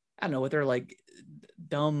be, I don't know what they're like,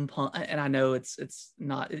 dumb pun, and I know it's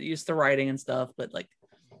not, it's the writing and stuff, but like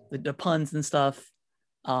the puns and stuff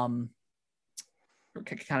can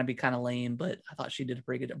kind of be kind of lame. But I thought she did a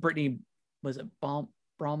pretty good. Brittany, was it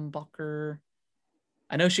Brombacher?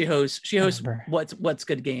 I know she hosts what's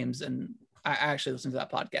good games, and I actually listened to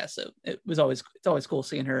that podcast, so it's always cool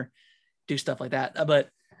seeing her do stuff like that. But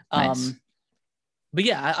nice. But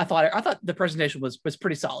yeah, I thought the presentation was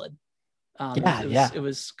pretty solid. It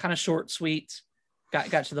was kind of short, sweet,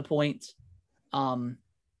 got to the point. Got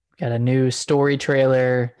a new story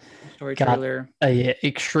trailer. A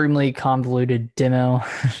extremely convoluted demo.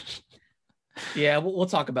 Yeah, we'll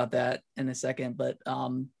talk about that in a second, but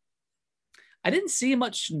I didn't see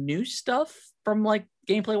much new stuff from like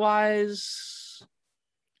gameplay wise,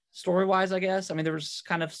 story wise, I guess. I mean, there was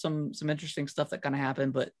kind of some interesting stuff that kind of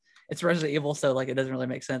happened, but it's Resident Evil, so like it doesn't really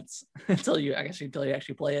make sense until you actually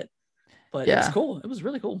play it. But yeah, it's cool. It was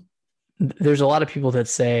really cool. There's a lot of people that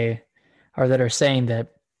say, or that are saying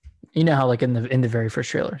that, you know how like in the very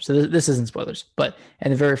first trailer. So this isn't spoilers, but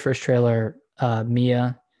in the very first trailer,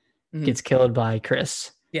 Mia gets killed by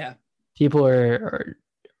Chris. Yeah, people are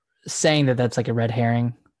saying that that's like a red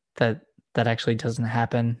herring, that actually doesn't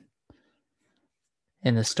happen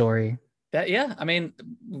in the story. That, yeah, I mean,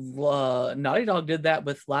 Naughty Dog did that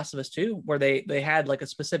with Last of Us 2, where they had like a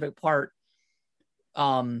specific part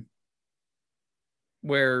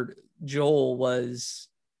where Joel was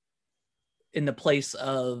in the place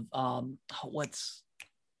of what's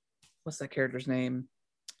that character's name?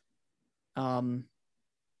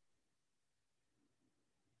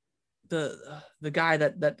 The guy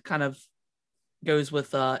that kind of goes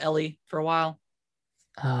with Ellie for a while.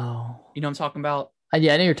 Oh, you know what I'm talking about?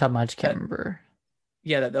 Yeah, I know you're talking about. I just can't remember.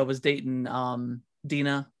 Yeah, that was dating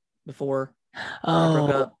Dina before. Oh,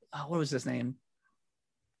 broke up. What was his name?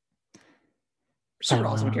 Super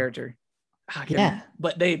awesome character. Yeah,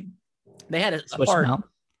 but they had a part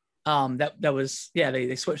that was, yeah,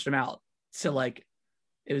 they switched him out. So like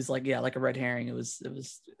it was like, yeah, like a red herring. It was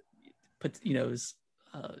put, you know, it was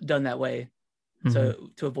done that way, so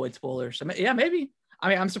to avoid spoilers. So yeah, maybe. I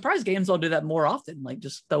mean, I'm surprised games don't do that more often, like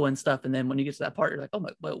just throw in stuff, and then when you get to that part, you're like, oh my,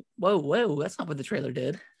 whoa, that's not what the trailer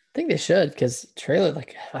did. I think they should, because trailer,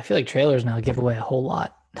 like, I feel like trailers now give away a whole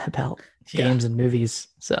lot about games and movies.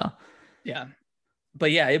 So yeah,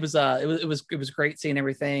 but yeah, it was great seeing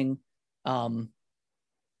everything. I mean,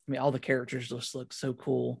 all the characters just look so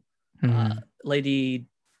cool. Lady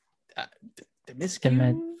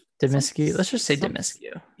Demiscu. Let's just say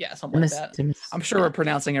Demiscu. Yeah, something like that. I'm sure we're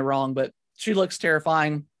pronouncing it wrong, but she looks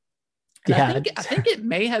terrifying. And I think it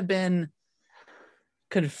may have been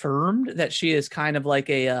confirmed that she is kind of like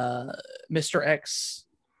a Mr. X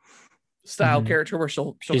style character, where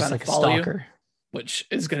she'll kind of like follow you, which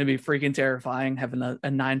is going to be freaking terrifying, having a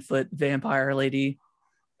 9-foot vampire lady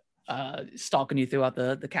stalking you throughout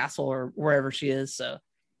the castle or wherever she is. So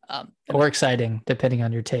or exciting, depending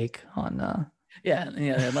on your take on yeah,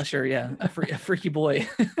 unless you're a freaky boy.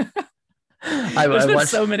 There's been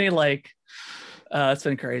so many, like it's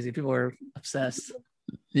been crazy. People are obsessed.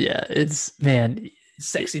 Yeah, it's, man,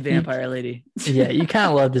 sexy vampire lady. Yeah, you kind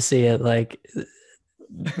of love to see it, like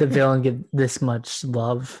the villain get this much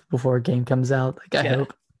love before a game comes out. Like, I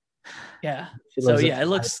hope. Yeah. So yeah, it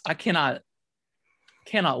looks, I cannot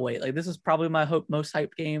wait. Like, this is probably my most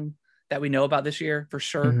hyped game that we know about this year for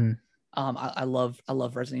sure. I love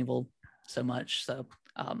Resident Evil so much, so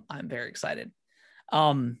I'm very excited.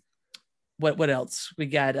 What else we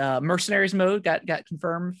got? Mercenaries mode got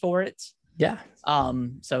confirmed for it. Yeah.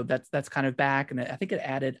 So that's kind of back, and I think it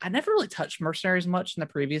added, I never really touched Mercenaries much in the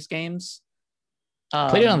previous games.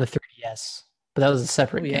 Played it on the 3DS, but that was a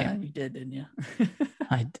separate game. Yeah, you did, didn't you?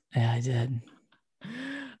 I did.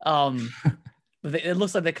 But it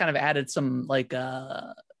looks like they kind of added some like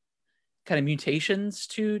kind kind of mutations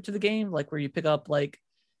to the game, like where you pick up like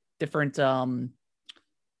different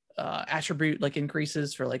attribute like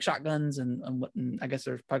increases for like shotguns and I guess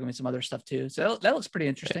there's probably gonna be some other stuff too. So that looks pretty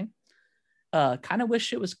interesting. Kind of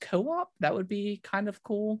wish it was co-op. That would be kind of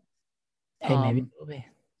cool. Hey, maybe it will be.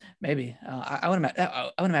 Maybe. I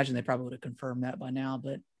would imagine they probably would have confirmed that by now,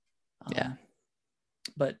 but yeah.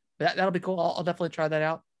 But that'll be cool. I'll definitely try that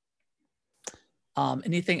out.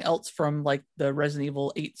 Anything else from like the Resident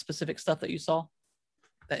Evil 8 specific stuff that you saw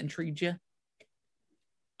that intrigued you?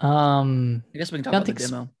 I guess we can talk about the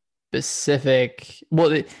demo. Specific. Well,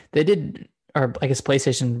 they did, or I guess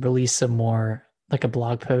PlayStation released some more, like a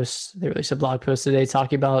blog post. They released a blog post today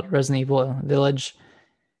talking about Resident Evil Village,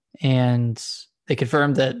 and they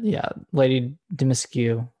confirmed that Lady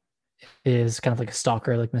Dimitrescu is kind of like a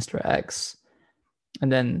stalker, like Mr. X,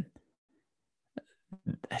 and then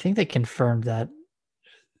I think they confirmed that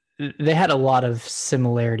they had a lot of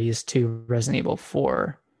similarities to Resident Evil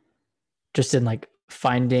 4, just in like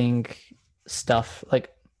finding stuff.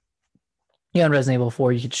 Like, in Resident Evil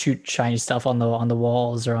 4, you could shoot shiny stuff on the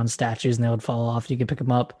walls or on statues and they would fall off. You could pick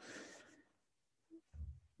them up.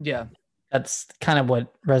 Yeah. That's kind of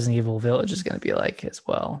what Resident Evil Village is going to be like as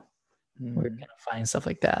well. We're going to find stuff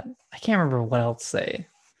like that. I can't remember what else they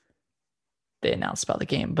announced about the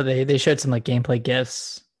game, but they showed some like gameplay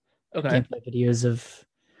GIFs, gameplay videos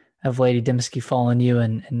of Lady Dimitrescu following you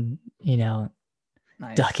and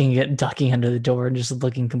nice. ducking under the door and just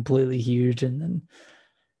looking completely huge, and then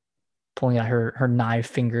pulling out her knife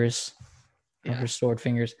fingers, her sword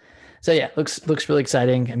fingers. So yeah, looks really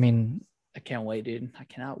exciting. I mean, I can't wait, dude. I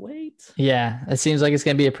cannot wait. Yeah, it seems like it's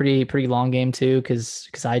going to be a pretty long game too, because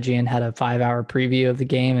IGN had a 5-hour preview of the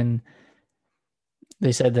game, and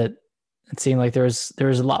they said that it seemed like there was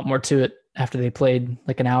a lot more to it after they played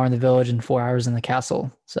like an hour in the village and 4 hours in the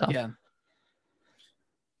castle. So yeah,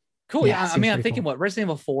 cool. Yeah, I mean, I'm thinking what Resident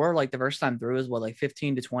Evil 4, like the first time through, is what, like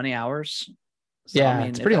 15 to 20 hours. So, yeah, I mean,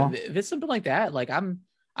 it's pretty long. If it's something like that, like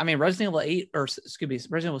Resident Evil 8 or excuse me,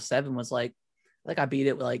 Resident Evil 7 was like I beat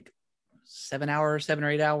it with like 7 or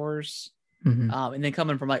 8 hours. Mm-hmm. And then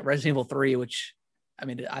coming from like Resident Evil 3, which I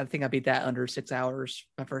mean, I think I beat that under 6 hours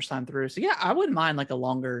my first time through. So yeah, I wouldn't mind like a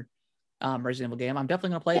longer Resident Evil game. I'm definitely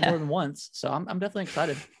gonna play it more than once. So I'm definitely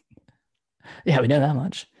excited. Yeah, we know that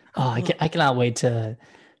much. Oh, I cannot wait to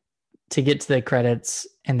get to the credits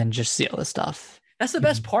and then just see all the stuff. That's the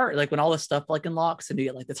best part. Like when all this stuff like unlocks and you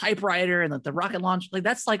get like the typewriter and like the rocket launch. Like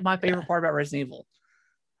that's like my favorite part about Resident Evil.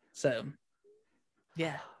 So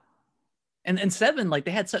yeah. And 7, like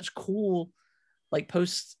they had such cool like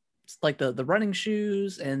posts, like the running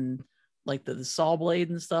shoes and like the saw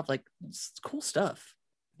blade and stuff. Like it's cool stuff.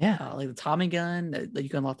 Yeah, like the Tommy gun that you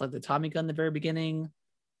can unlock, like the Tommy gun in the very beginning.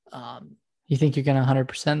 You think you're gonna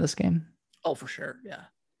 100% this game? Oh, for sure. Yeah.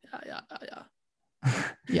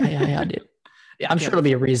 yeah, dude. Yeah, I'm sure it'll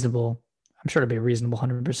be a reasonable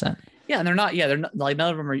 100%. Yeah, and they're not like none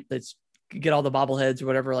of them are. Let's get all the bobbleheads or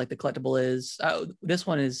whatever like the collectible is. This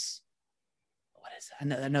one is. What is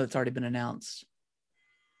it? I know it's already been announced.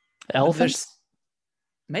 Elephants?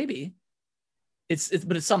 Maybe.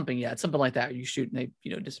 But it's something, yeah. It's something like that. You shoot and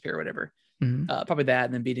they, disappear or whatever. Mm-hmm. Probably that,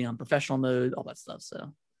 and then beating on professional mode, all that stuff.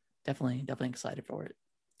 So definitely excited for it.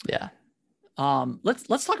 Yeah.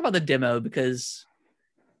 Let's talk about the demo, because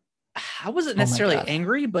I wasn't necessarily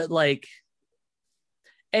angry, but like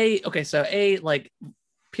like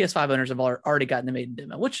PS5 owners have already gotten the maiden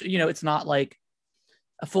demo, which it's not like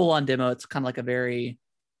a full-on demo. It's kind of like a very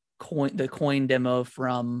coin demo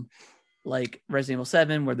from like Resident Evil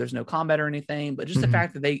 7, where there's no combat or anything, but just the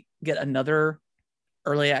fact that they get another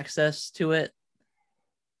early access to it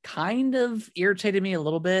kind of irritated me a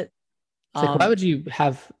little bit. It's like, why would you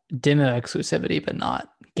have demo exclusivity but not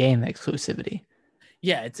game exclusivity?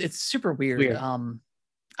 Yeah, it's super weird. I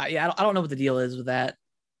don't know what the deal is with that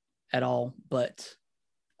at all, but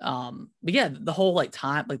yeah, the whole like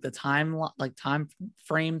time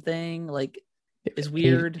frame thing like is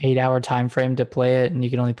weird. 8-hour time frame to play it, and you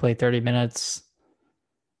can only play 30 minutes.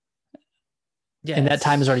 Yeah, and that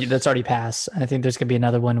time that's already passed. And I think there's gonna be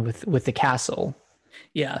another one with the castle.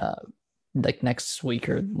 Yeah, like next week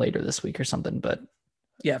or later this week or something. But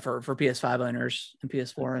yeah, for PS5 owners and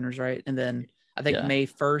PS4 owners, right? And then I think May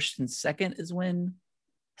 1st and 2nd is when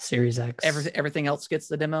Series X. Everything else gets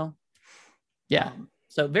the demo. Yeah.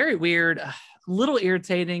 So very weird, a little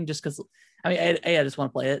irritating, just because I mean, I just want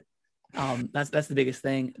to play it. That's the biggest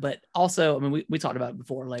thing. But also, I mean, we talked about it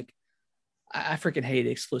before. Like, I freaking hate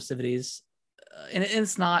exclusivities, and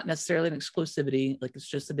it's not necessarily an exclusivity. Like, it's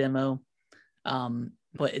just a demo.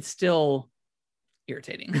 But it's still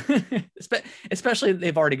irritating, especially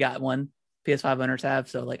they've already got one. PS5 owners have.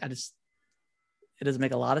 So like, I just It doesn't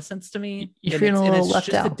make a lot of sense to me. You're feeling a little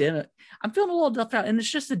left out. Demo. I'm feeling a little left out, and it's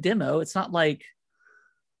just a demo. It's not like,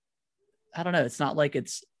 I don't know. It's not like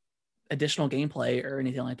it's additional gameplay or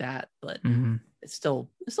anything like that. But it's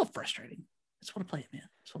still frustrating. I just want to play it, man. I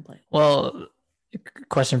just want to play it. Well,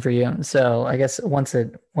 question for you. So I guess once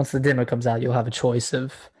the demo comes out, you'll have a choice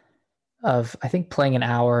of I think playing an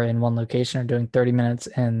hour in one location or doing 30 minutes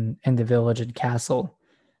in the village and castle.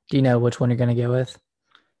 Do you know which one you're going to go with?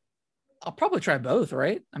 I'll probably try both,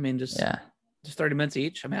 right? I mean, just 30 minutes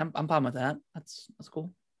each. I mean, I'm fine with that. That's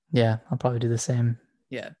cool. Yeah, I'll probably do the same.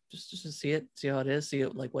 Yeah, just to see it, see how it is, see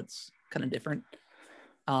it, like what's kind of different.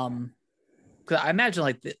 Because I imagine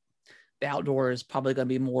like the outdoor is probably going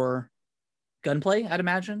to be more gunplay, I'd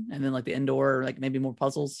imagine, and then like the indoor, like maybe more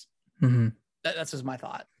puzzles. That's just my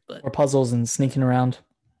thought. But more puzzles and sneaking around.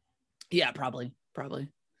 Yeah, probably.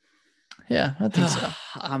 Yeah, I think so.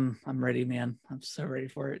 I'm ready, man. I'm so ready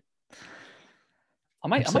for it. I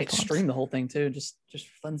might stream the whole thing too, just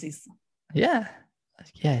for funsies. Yeah.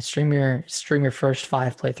 Stream your first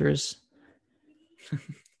 5 playthroughs.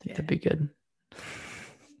 That'd be good.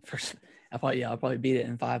 I'll probably beat it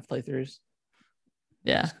in 5 playthroughs.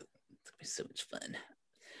 Yeah, it's gonna be so much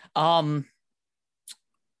fun.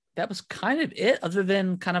 That was kind of it, other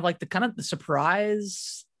than kind of the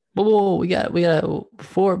surprise. Whoa, we got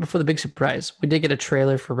before the big surprise, we did get a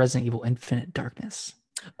trailer for Resident Evil Infinite Darkness.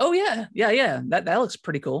 Oh yeah. That looks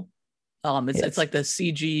pretty cool. It's like the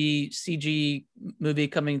CG movie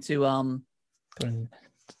coming to the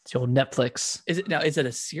old Netflix. Is it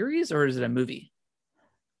a series or is it a movie?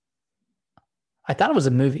 I thought it was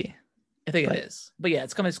a movie. I think it is. But yeah,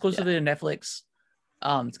 it's coming exclusively to Netflix.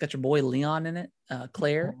 It's got your boy Leon in it,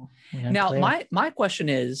 Claire. Now, Claire. My question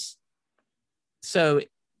is, so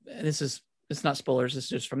it's not spoilers, it's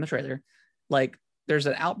just from the trailer. Like, there's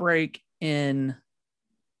an outbreak in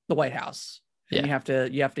the White House. And you have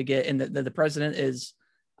to get in. The president is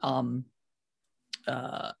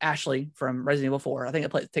Ashley from Resident Evil 4. I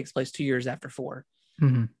think it takes place 2 years after 4.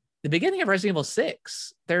 Mm-hmm. The beginning of Resident Evil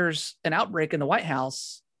 6, there's an outbreak in the White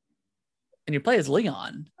House, and you play as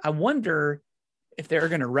Leon. I wonder if they're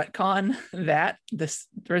going to retcon this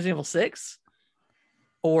Resident Evil 6,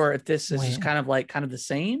 or if this is just kind of the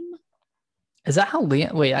same. Is that how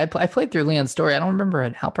Leon? Wait, I played through Leon's story. I don't remember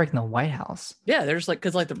an outbreak in the White House. Yeah, there's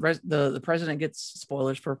because the president gets,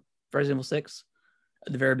 spoilers for Resident Evil 6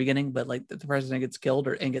 at the very beginning, but like the president gets killed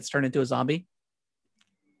and gets turned into a zombie.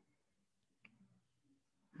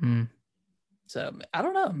 So I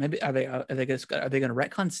don't know. Maybe are they going to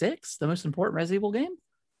retcon 6, the most important Resident Evil game?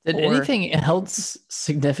 Did anything else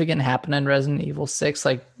significant happen in Resident Evil 6?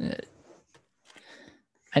 Like,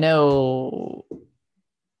 I know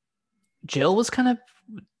Jill was kind of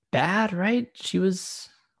bad, right?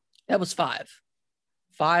 That was 5.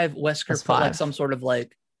 5, Wesker put like some sort of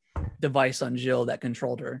like device on Jill that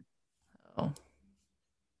controlled her. Oh.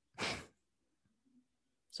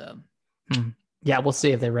 So. Yeah, we'll see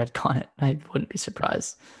if they retcon it. I wouldn't be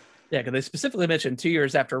surprised. Yeah, because they specifically mentioned 2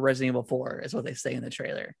 years after Resident Evil 4 is what they say in the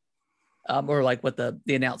trailer. Or like what the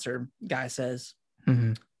announcer guy says.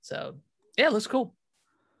 So yeah, it looks cool.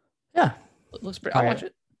 Yeah. It looks pretty. I'll watch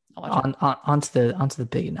it. Onto the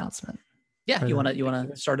big announcement. Yeah, you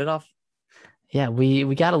wanna start it off? Yeah,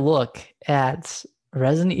 we got to look at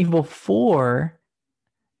Resident Evil 4.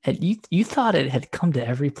 And you thought it had come to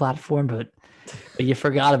every platform, but you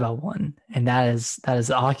forgot about one, and that is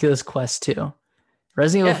the Oculus Quest 2.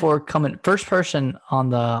 Resident Evil 4 coming first person on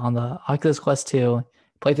the Oculus Quest 2.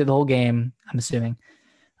 Play through the whole game, I'm assuming.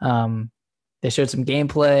 They showed some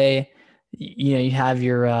gameplay. You have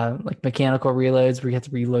your like mechanical reloads where you have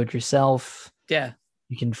to reload yourself. Yeah.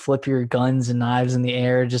 You can flip your guns and knives in the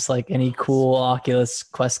air, just like any cool Oculus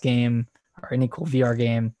Quest game or any cool VR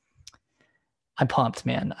game. I'm pumped,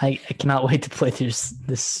 man. I cannot wait to play through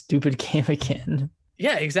this stupid game again.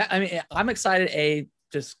 Yeah, exactly. I mean, I'm excited,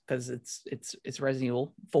 just because it's Resident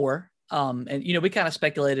Evil 4. And we kind of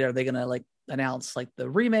speculated, are they gonna like announce like the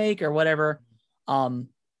remake or whatever?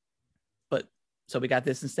 But so we got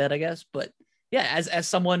this instead, I guess. But yeah, as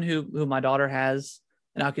someone who my daughter has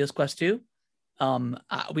an Oculus Quest 2,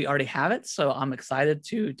 we already have it, so I'm excited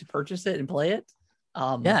to purchase it and play it.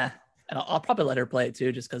 And I'll probably let her play it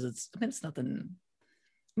too, just because it's nothing.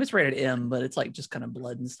 It's rated M, but it's like just kind of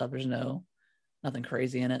blood and stuff. There's nothing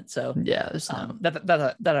crazy in it. So yeah, there's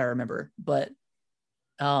that I remember. But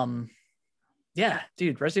yeah,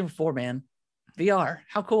 dude, Resident Evil 4, man, VR,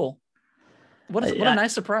 how cool! What a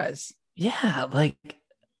nice surprise. Yeah, like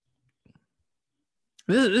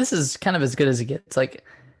this is kind of as good as it gets. Like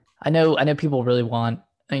I know people really want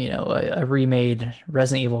a remade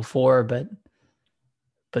Resident Evil 4, but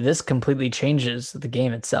but this completely changes the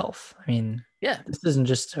game itself. I mean, Yeah. this isn't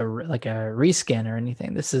just like a reskin or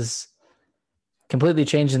anything. This is completely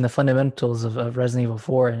changing the fundamentals of Resident Evil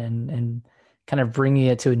 4 and kind of bringing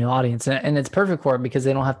it to a new audience. And it's perfect for it because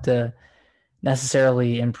they don't have to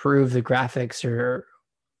necessarily improve the graphics or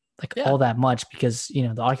like all that much because, you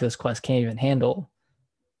know, the Oculus Quest can't even handle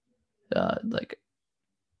like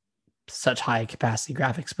such high capacity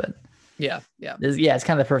graphics. But it's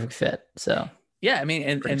kind of the perfect fit. So yeah, I mean,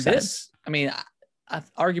 and this, I mean,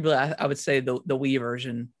 arguably, I would say the Wii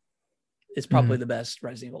version is probably the best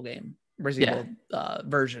Resident Evil game, Resident Evil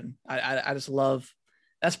version. I just love.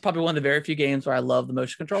 That's probably one of the very few games where I love the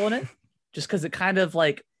motion control in it, just because it kind of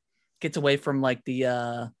like gets away from like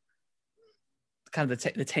the kind of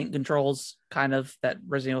the tank controls kind of that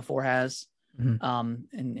Resident Evil 4 has,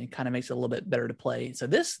 and it kind of makes it a little bit better to play. So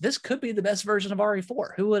this could be the best version of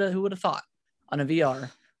RE4. Who would have thought on a VR?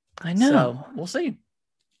 I know. So we'll see.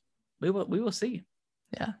 We will see.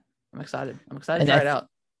 Yeah, I'm excited. I'm excited to try it out.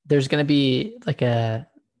 There's going to be like a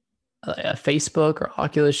Facebook or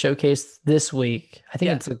Oculus showcase this week. I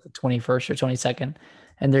think it's like the 21st or 22nd,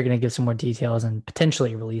 and they're going to give some more details and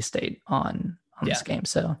potentially a release date on this game.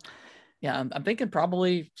 So yeah, I'm thinking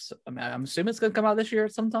probably. I mean, I'm assuming it's going to come out this year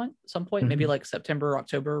at some point, maybe like September,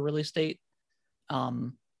 October release date. So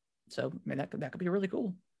I mean that could be really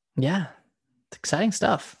cool. Yeah, it's exciting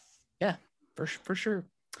stuff. Yeah, for sure.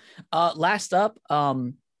 Last up,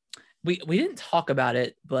 we didn't talk about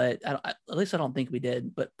it, but at least I don't think we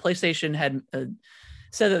did. But PlayStation had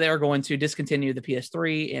said that they were going to discontinue the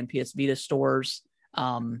PS3 and PS Vita stores.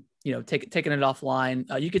 You know, taking it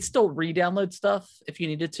offline. You could still re-download stuff if you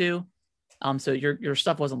needed to. So your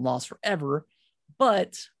stuff wasn't lost forever,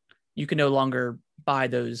 but you can no longer buy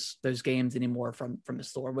those games anymore from the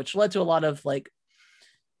store, which led to a lot of like,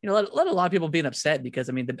 you know, let a lot of people being upset because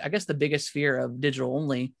I mean, I guess the biggest fear of digital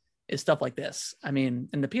only is stuff like this. I mean,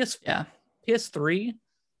 in the PS3,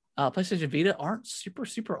 PlayStation Vita aren't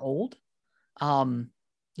super old. You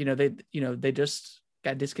know, they just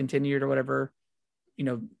got discontinued or whatever, you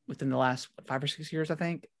know, within the last 5 or 6 years, I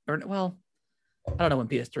think. Or well, I don't know when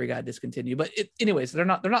PS3 got discontinued, but anyways, they're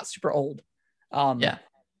not super old. So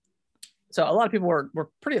a lot of people were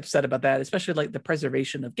pretty upset about that, especially like the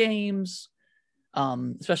preservation of games,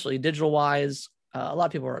 especially digital wise. A lot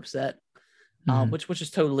of people were upset, which is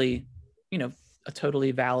totally, you know, a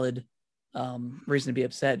totally valid reason to be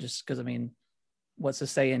upset. Just because I mean, what's to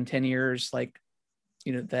say in 10 years, like,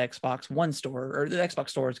 you know, the Xbox One store or the Xbox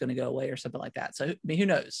store is going to go away or something like that. So I mean, who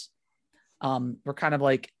knows? We're kind of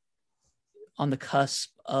like on the cusp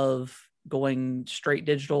of going straight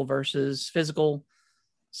digital versus physical.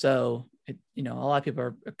 So, you know, a lot of people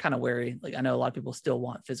are kind of wary. Like I know a lot of people still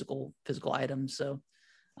want physical items. So,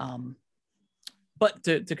 but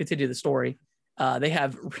to continue the story, they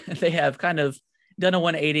have kind of done a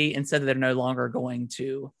 180 and said that they're no longer going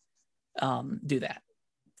to do that,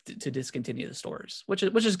 to discontinue the stores, which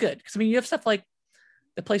is good. Because I mean, you have stuff like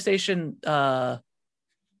the PlayStation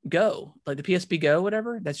Go, like the PSP Go,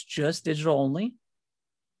 whatever, that's just digital only.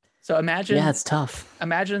 So imagine, it's tough.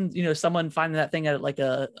 Imagine, you know, someone finding that thing at like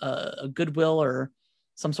a Goodwill or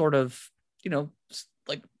some sort of, you know,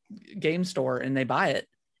 like game store, and they buy it,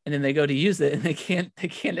 and then they go to use it, and they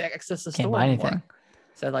can't access the store buy anything anymore.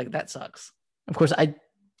 So like that sucks. Of course, I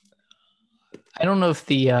don't know if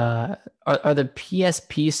the are the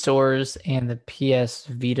PSP stores and the PS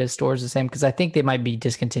Vita stores the same, because I think they might be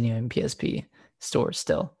discontinuing PSP stores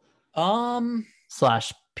still.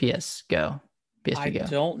 Slash PS Go. I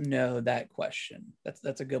don't know that question.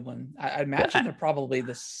 That's a good one. I imagine they're probably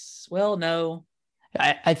this. Well, no.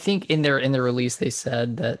 I think in their release they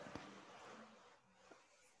said that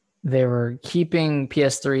they were keeping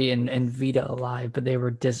PS3 and Vita alive, but they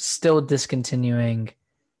were still discontinuing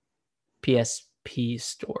PSP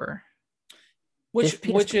store.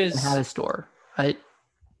 Which is had a store, right?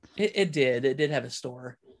 It did have a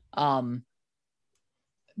store.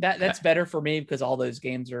 That's better for me because all those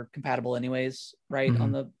games are compatible anyways, right?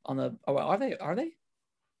 On the are they?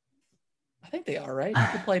 I think they are, right? You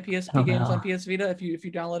can play PSP games on PS Vita if you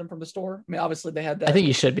download them from the store. I mean, obviously they had that. I think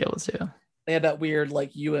you should be able to. They had that weird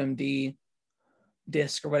like UMD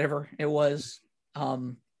disc or whatever it was.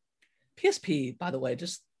 PSP, by the way,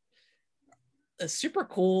 just a super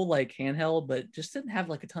cool like handheld, but just didn't have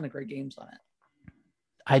like a ton of great games on it.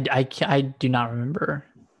 I do not remember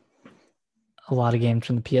a lot of games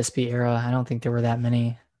from the PSP era. I don't think there were that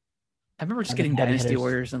many. I remember just getting Dynasty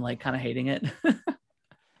Warriors and like kind of hating it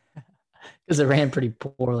because it ran pretty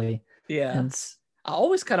poorly. Yeah, I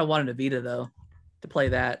always kind of wanted a Vita though to play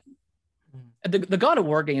that. The God of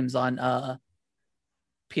War games on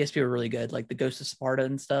PSP were really good, like the Ghost of Sparta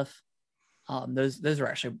and stuff. Those are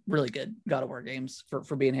actually really good God of War games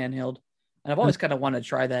for being handheld. And I've always kind of wanted to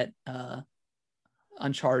try that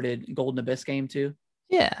Uncharted Golden Abyss game too.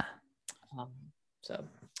 Yeah. So,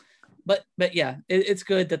 but yeah, it's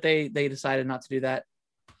good that they decided not to do that.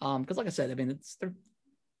 Because like I said, I mean,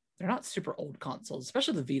 they're not super old consoles,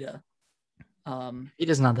 especially the Vita.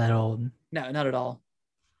 Vita's not that old. No, not at all.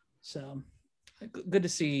 So good to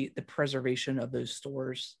see the preservation of those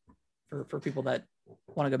stores for people that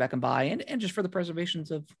want to go back and buy, and just for the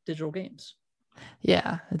preservations of digital games.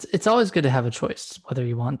 Yeah, it's always good to have a choice whether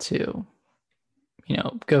you want to,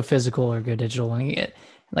 go physical or go digital. And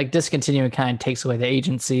like discontinuing kind of takes away the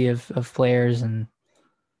agency of players, and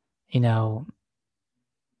I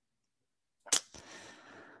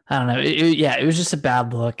don't know. It was just a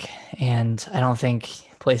bad look, and I don't think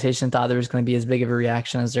PlayStation thought there was going to be as big of a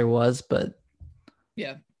reaction as there was. But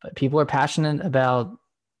yeah, but people are passionate about,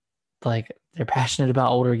 like, they're passionate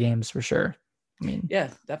about older games for sure. I mean, yeah,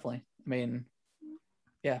 definitely. I mean,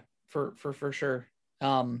 yeah, for sure.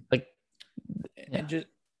 Like, yeah. And just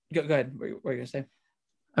go ahead. What are you gonna say?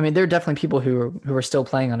 I mean, there are definitely people who are still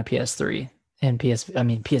playing on a PS3 and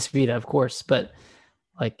PS Vita, of course, but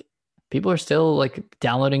like people are still like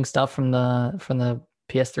downloading stuff from the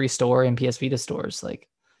PS3 store and PS Vita stores. Like,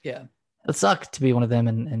 yeah, it sucked to be one of them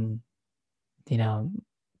and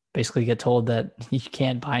basically get told that you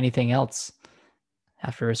can't buy anything else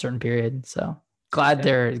after a certain period. So glad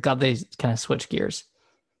they kind of switch gears.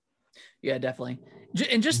 Yeah, definitely.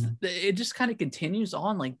 And just it just kind of continues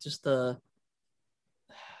on, like just the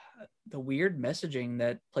weird messaging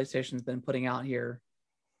that PlayStation's been putting out here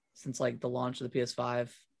since like the launch of the PS5.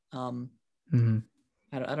 I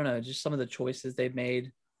don't know, just some of the choices they've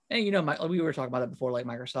made. And we were talking about that before, like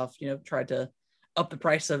Microsoft, tried to up the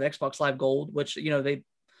price of Xbox Live Gold, which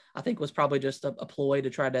I think was probably just a ploy to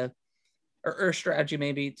try to, or a strategy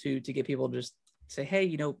maybe to get people to just say,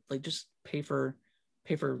 hey, like just pay for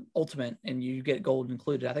Ultimate and you get Gold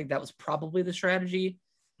included. I think that was probably the strategy.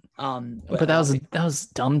 But that was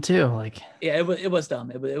dumb too. Like, yeah, it was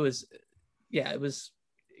dumb. It was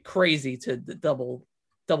crazy to double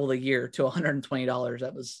the year to $120.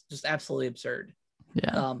 That was just absolutely absurd.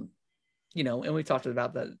 Yeah. And we talked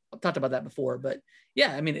about that before, but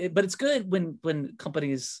yeah, I mean, but it's good when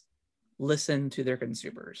companies listen to their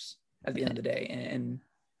consumers at the end of the day, and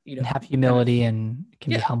have humility and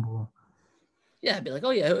can be humble. Yeah, be like, oh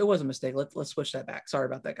yeah, it was a mistake. Let's switch that back. Sorry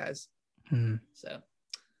about that, guys. So,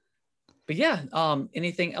 but yeah,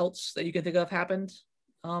 anything else that you can think of happened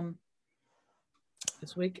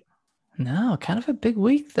this week? No, kind of a big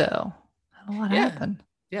week though. Not a lot happened.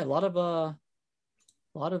 Yeah, a lot of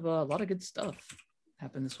good stuff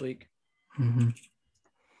happened this week.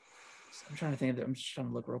 So I'm trying to think I'm just trying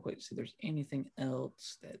to look real quick to see if there's anything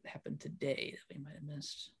else that happened today that we might have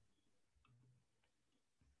missed.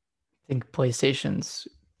 I think PlayStation's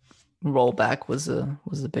rollback was the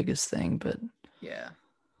biggest thing, but yeah.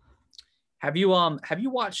 Have you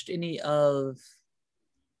watched any of,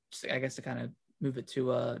 I guess to kind of move it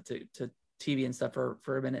to TV and stuff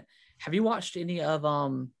for a minute. Have you watched any of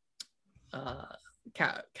I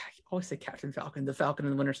always say Captain Falcon, the Falcon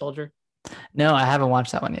and the Winter Soldier? No, I haven't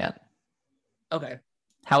watched that one yet. Okay.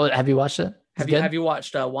 How have you watched it? Have you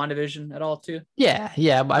watched WandaVision at all too? Yeah,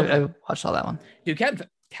 I watched all that one. Dude, Captain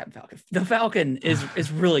Falcon, the Falcon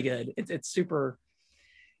is really good. It's super.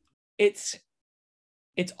 It's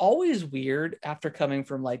always weird after coming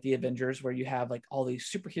from like the Avengers, where you have like all these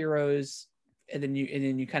superheroes, and then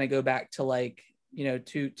you kind of go back to like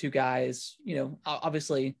two guys.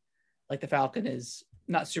 Obviously, like the Falcon is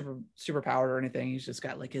not super powered or anything. He's just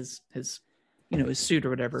got like his his suit or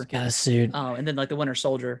whatever. He's got a suit. And then like the Winter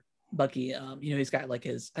Soldier, Bucky, he's got like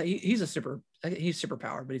he's super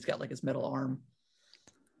powered, but he's got like his metal arm.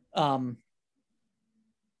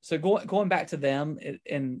 So going back to them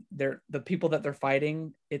and the people that they're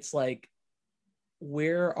fighting, it's like,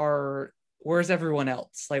 where's everyone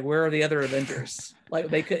else? Like, where are the other Avengers? Like,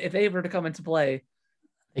 they could, if they were to come into play,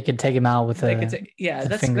 they could take him out with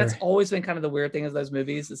that's always been kind of the weird thing of those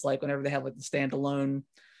movies. It's like whenever they have like the standalone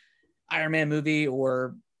Iron Man movie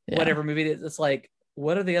or whatever movie it is, it's like,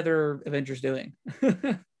 what are the other Avengers doing?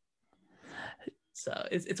 So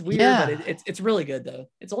it's weird, but it's really good though.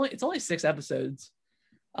 It's only 6 episodes.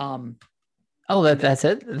 That's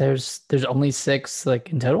it. There's only 6 like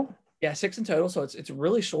in total. Yeah, 6 in total. So it's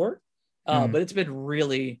really short, but it's been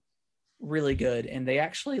really, really good. And they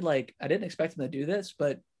actually like, I didn't expect them to do this,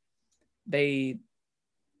 but they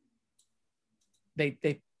make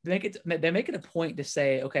it a point to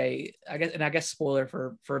say, okay, I guess spoiler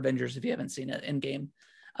for Avengers if you haven't seen it, Endgame.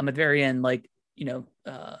 At the very end, like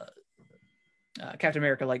Captain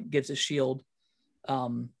America like gives his shield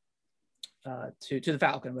to the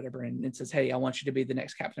Falcon, whatever, and it says, "Hey, I want you to be the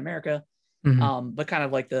next Captain America." But kind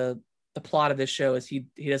of like the plot of this show is he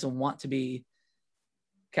doesn't want to be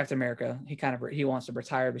Captain America. He wants to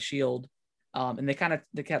retire the shield, and they kind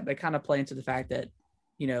of play into the fact that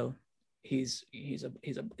he's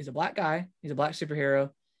a black guy, he's a black superhero,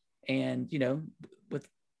 and with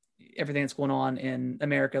everything that's going on in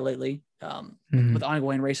America lately, with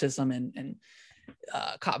ongoing racism and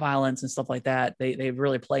cop violence and stuff like that, they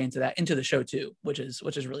really play into the show too, which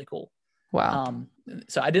is really cool. Wow.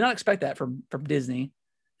 So I did not expect that from Disney.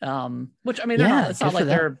 Which I mean, it's not like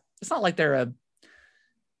they're a,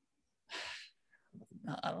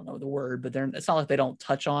 I don't know the word, but it's not like they don't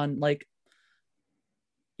touch on like,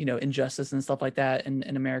 injustice and stuff like that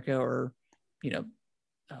in America, or,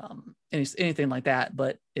 anything like that.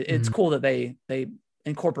 But it's cool that they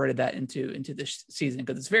incorporated that into this season,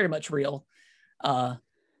 because it's very much real.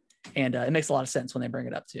 And it makes a lot of sense when they bring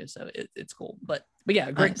it up too. So it's cool, but yeah,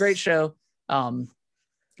 great show.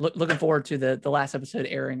 Looking forward to the last episode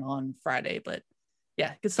airing on Friday, but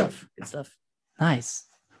yeah, good stuff. Nice.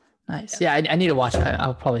 Yeah, I need to watch it.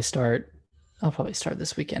 I'll probably start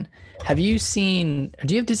this weekend. Do you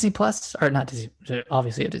have Disney Plus, or not Disney?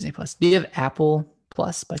 Obviously you have Disney Plus. Do you have Apple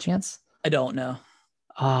Plus by chance? I don't know.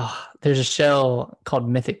 There's a show called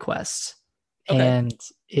Mythic Quest. Okay. And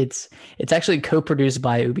it's actually co-produced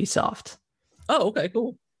by Ubisoft. Oh, okay,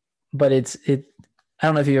 cool. But I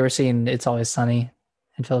don't know if you've ever seen It's Always Sunny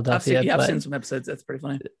in Philadelphia. I've seen some episodes. That's pretty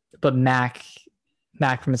funny. But Mac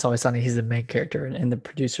from It's Always Sunny, he's the main character and the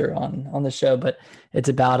producer on the show. But it's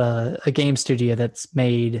about a game studio that's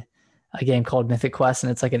made a game called Mythic Quest,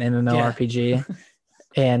 and it's like an MMORPG. Yeah.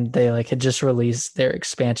 And they like had just released their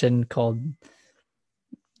expansion called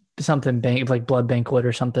something like Blood Banquet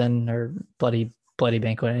or something, or Bloody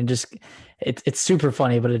Banquet, and it's super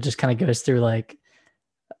funny, but it just kind of goes through like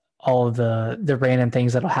all of the random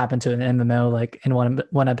things that'll happen to an MMO. Like in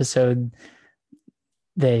one episode,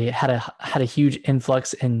 they had a huge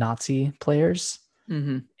influx in Nazi players,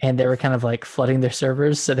 and they were kind of like flooding their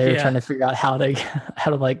servers, so they were trying to figure out how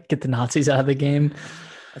to like get the Nazis out of the game.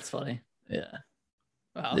 That's funny. Yeah.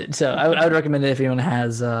 Wow. So I would recommend it if anyone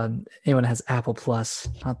has Apple Plus.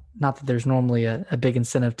 Not that there's normally a big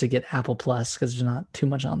incentive to get Apple Plus, because there's not too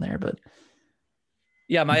much on there, but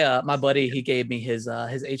yeah, my buddy, he gave me his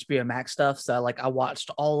HBO Max stuff, so like I watched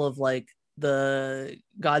all of like the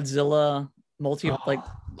Godzilla like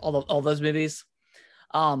all those movies.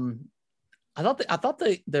 I thought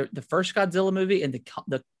the first Godzilla movie and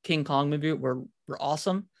the King Kong movie were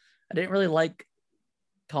awesome. I didn't really like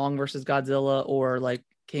Kong versus Godzilla, or like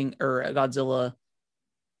King or Godzilla,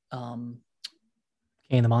 King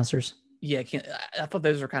of the Monsters. Yeah, I thought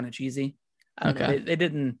those were kind of cheesy. I don't know, they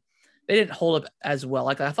didn't hold up as well.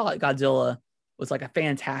 Like I thought Godzilla was like a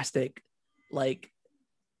fantastic like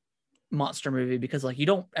monster movie, because like you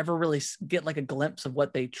don't ever really get like a glimpse of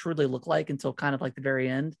what they truly look like until kind of like the very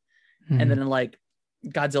end. And then in like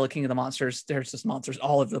Godzilla King of the Monsters, there's just monsters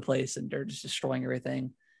all over the place and they're just destroying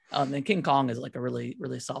everything. And King Kong is like a really,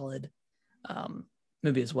 really solid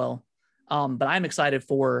movie as well. But I'm excited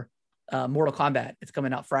for Mortal Kombat. It's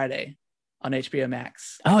coming out Friday on HBO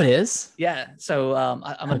Max. Oh, it is? Yeah. So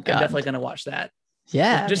I'm definitely going to watch that.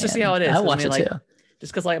 Yeah. Just to see how it is. I'll watch it too.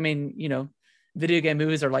 Just because, like, I mean, video game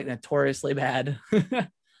movies are like notoriously bad.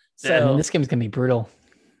 So I mean, this game's going to be brutal.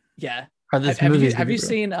 Yeah. Have you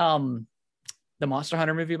seen the Monster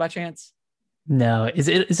Hunter movie by chance? No. Is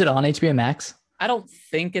it on HBO Max? I don't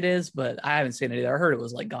think it is, but I haven't seen it either. I heard it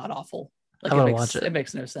was like god awful. Like I want to watch it. It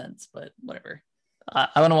makes no sense, but whatever.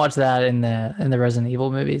 I want to watch that in the Resident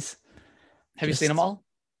Evil movies. Have you seen them all?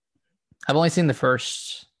 I've only seen the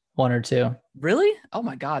first one or two. Really? Oh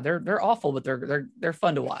my god, they're awful, but they're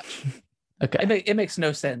fun to watch. Okay. It makes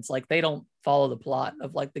no sense. Like they don't follow the plot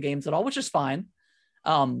of like the games at all, which is fine.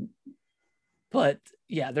 But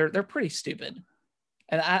yeah, they're pretty stupid.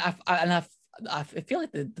 And I feel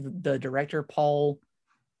like the director, Paul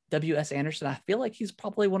W.S. Anderson, I feel like he's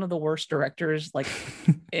probably one of the worst directors like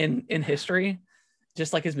in history.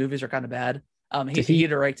 Just like his movies are kind of bad. He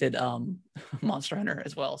directed Monster Hunter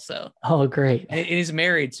as well. So great. And he's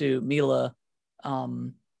married to Mila,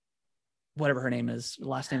 whatever her name is,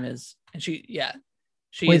 last name is, and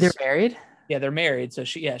they're married? Yeah, they're married. So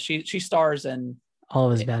she stars in all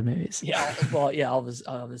of his bad movies. Yeah, well, yeah, all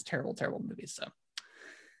of his terrible movies. So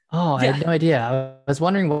I had no idea. I was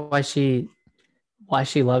wondering why she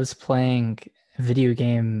loves playing video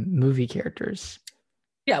game movie characters.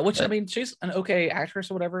 Yeah, I mean, she's an okay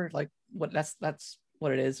actress or whatever. Like that's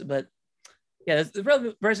what it is. But Yeah,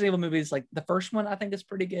 the Resident Evil movies, like the first one, I think is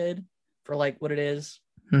pretty good for like what it is,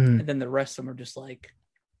 Mhm. and then the rest of them are just like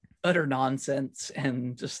utter nonsense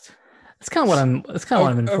and just That's kind of what I'm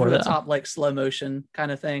in for, over the though. top, like slow motion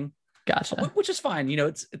kind of thing. Gotcha. Which is fine. You know,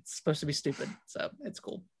 it's supposed to be stupid, so it's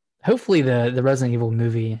cool. Hopefully the Resident Evil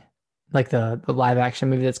movie, like the live action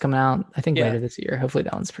movie that's coming out, I think Yeah. later this year. Hopefully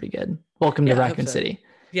that one's pretty good. Welcome to Yeah, I hope Raccoon so. City.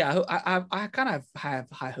 Yeah, I kind of have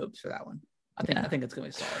high hopes for that one. I think it's gonna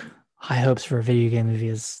be solid. High hopes for a video game movie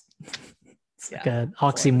is it's like an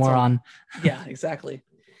oxymoron. Yeah, exactly.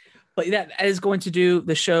 But that is going to do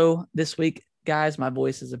the show this week, guys. My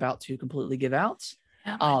voice is about to completely give out.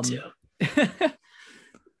 Yeah, mine too.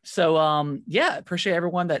 So yeah, appreciate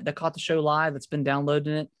everyone that caught the show live, that's been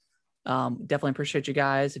downloading it. Definitely appreciate you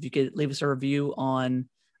guys. If you could leave us a review on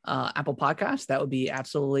Apple Podcasts, that would be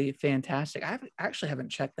absolutely fantastic. I actually haven't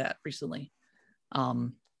checked that recently. I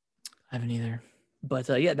haven't either. But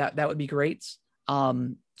yeah, that would be great.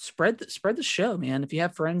 Spread the show, man. If you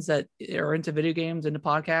have friends that are into video games, into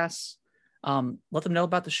podcasts, let them know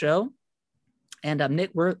about the show. And Nick,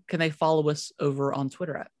 where can they follow us over on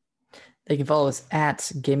Twitter at? They can follow us at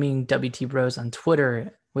GamingWTBros on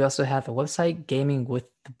Twitter. We also have a website,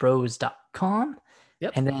 gamingwiththebros.com.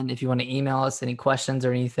 Yep. And then if you want to email us any questions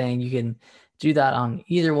or anything, you can do that on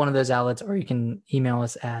either one of those outlets, or you can email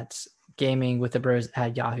us at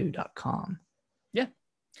gamingwiththebros@yahoo.com. Yeah.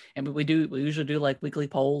 And we usually do like weekly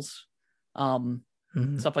polls,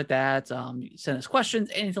 stuff like that. Send us questions,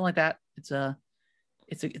 anything like that. It's a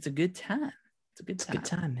good time. It's a good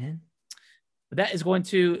time, man. But that is going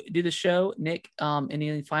to do the show. Nick,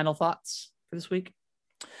 any final thoughts for this week?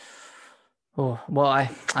 Oh, well, I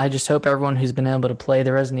just hope everyone who's been able to play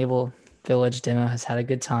the Resident Evil Village demo has had a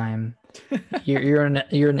good time. You're in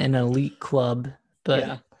an elite club, but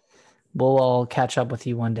yeah, we'll all catch up with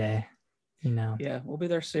you one day. You know. Yeah, we'll be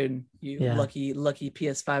there soon. Lucky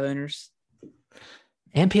PS5 owners.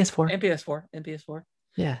 And PS4.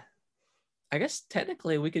 Yeah. I guess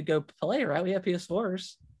technically we could go play, right? We have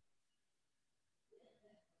PS4s.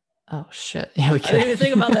 Oh shit! Yeah, we can. I didn't even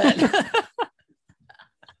think about that.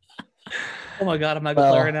 Oh my god, I'm not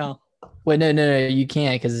gonna play right now. Wait, no, you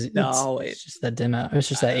can't, because it's just that demo. It's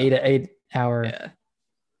just that 8 hour. Yeah.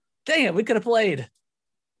 Dang it, we could have played.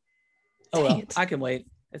 Oh well, I can wait.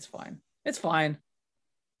 It's fine. Whatever.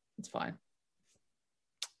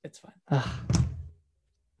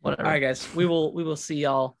 All right, guys. We will see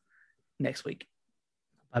y'all next week.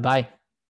 Bye-bye.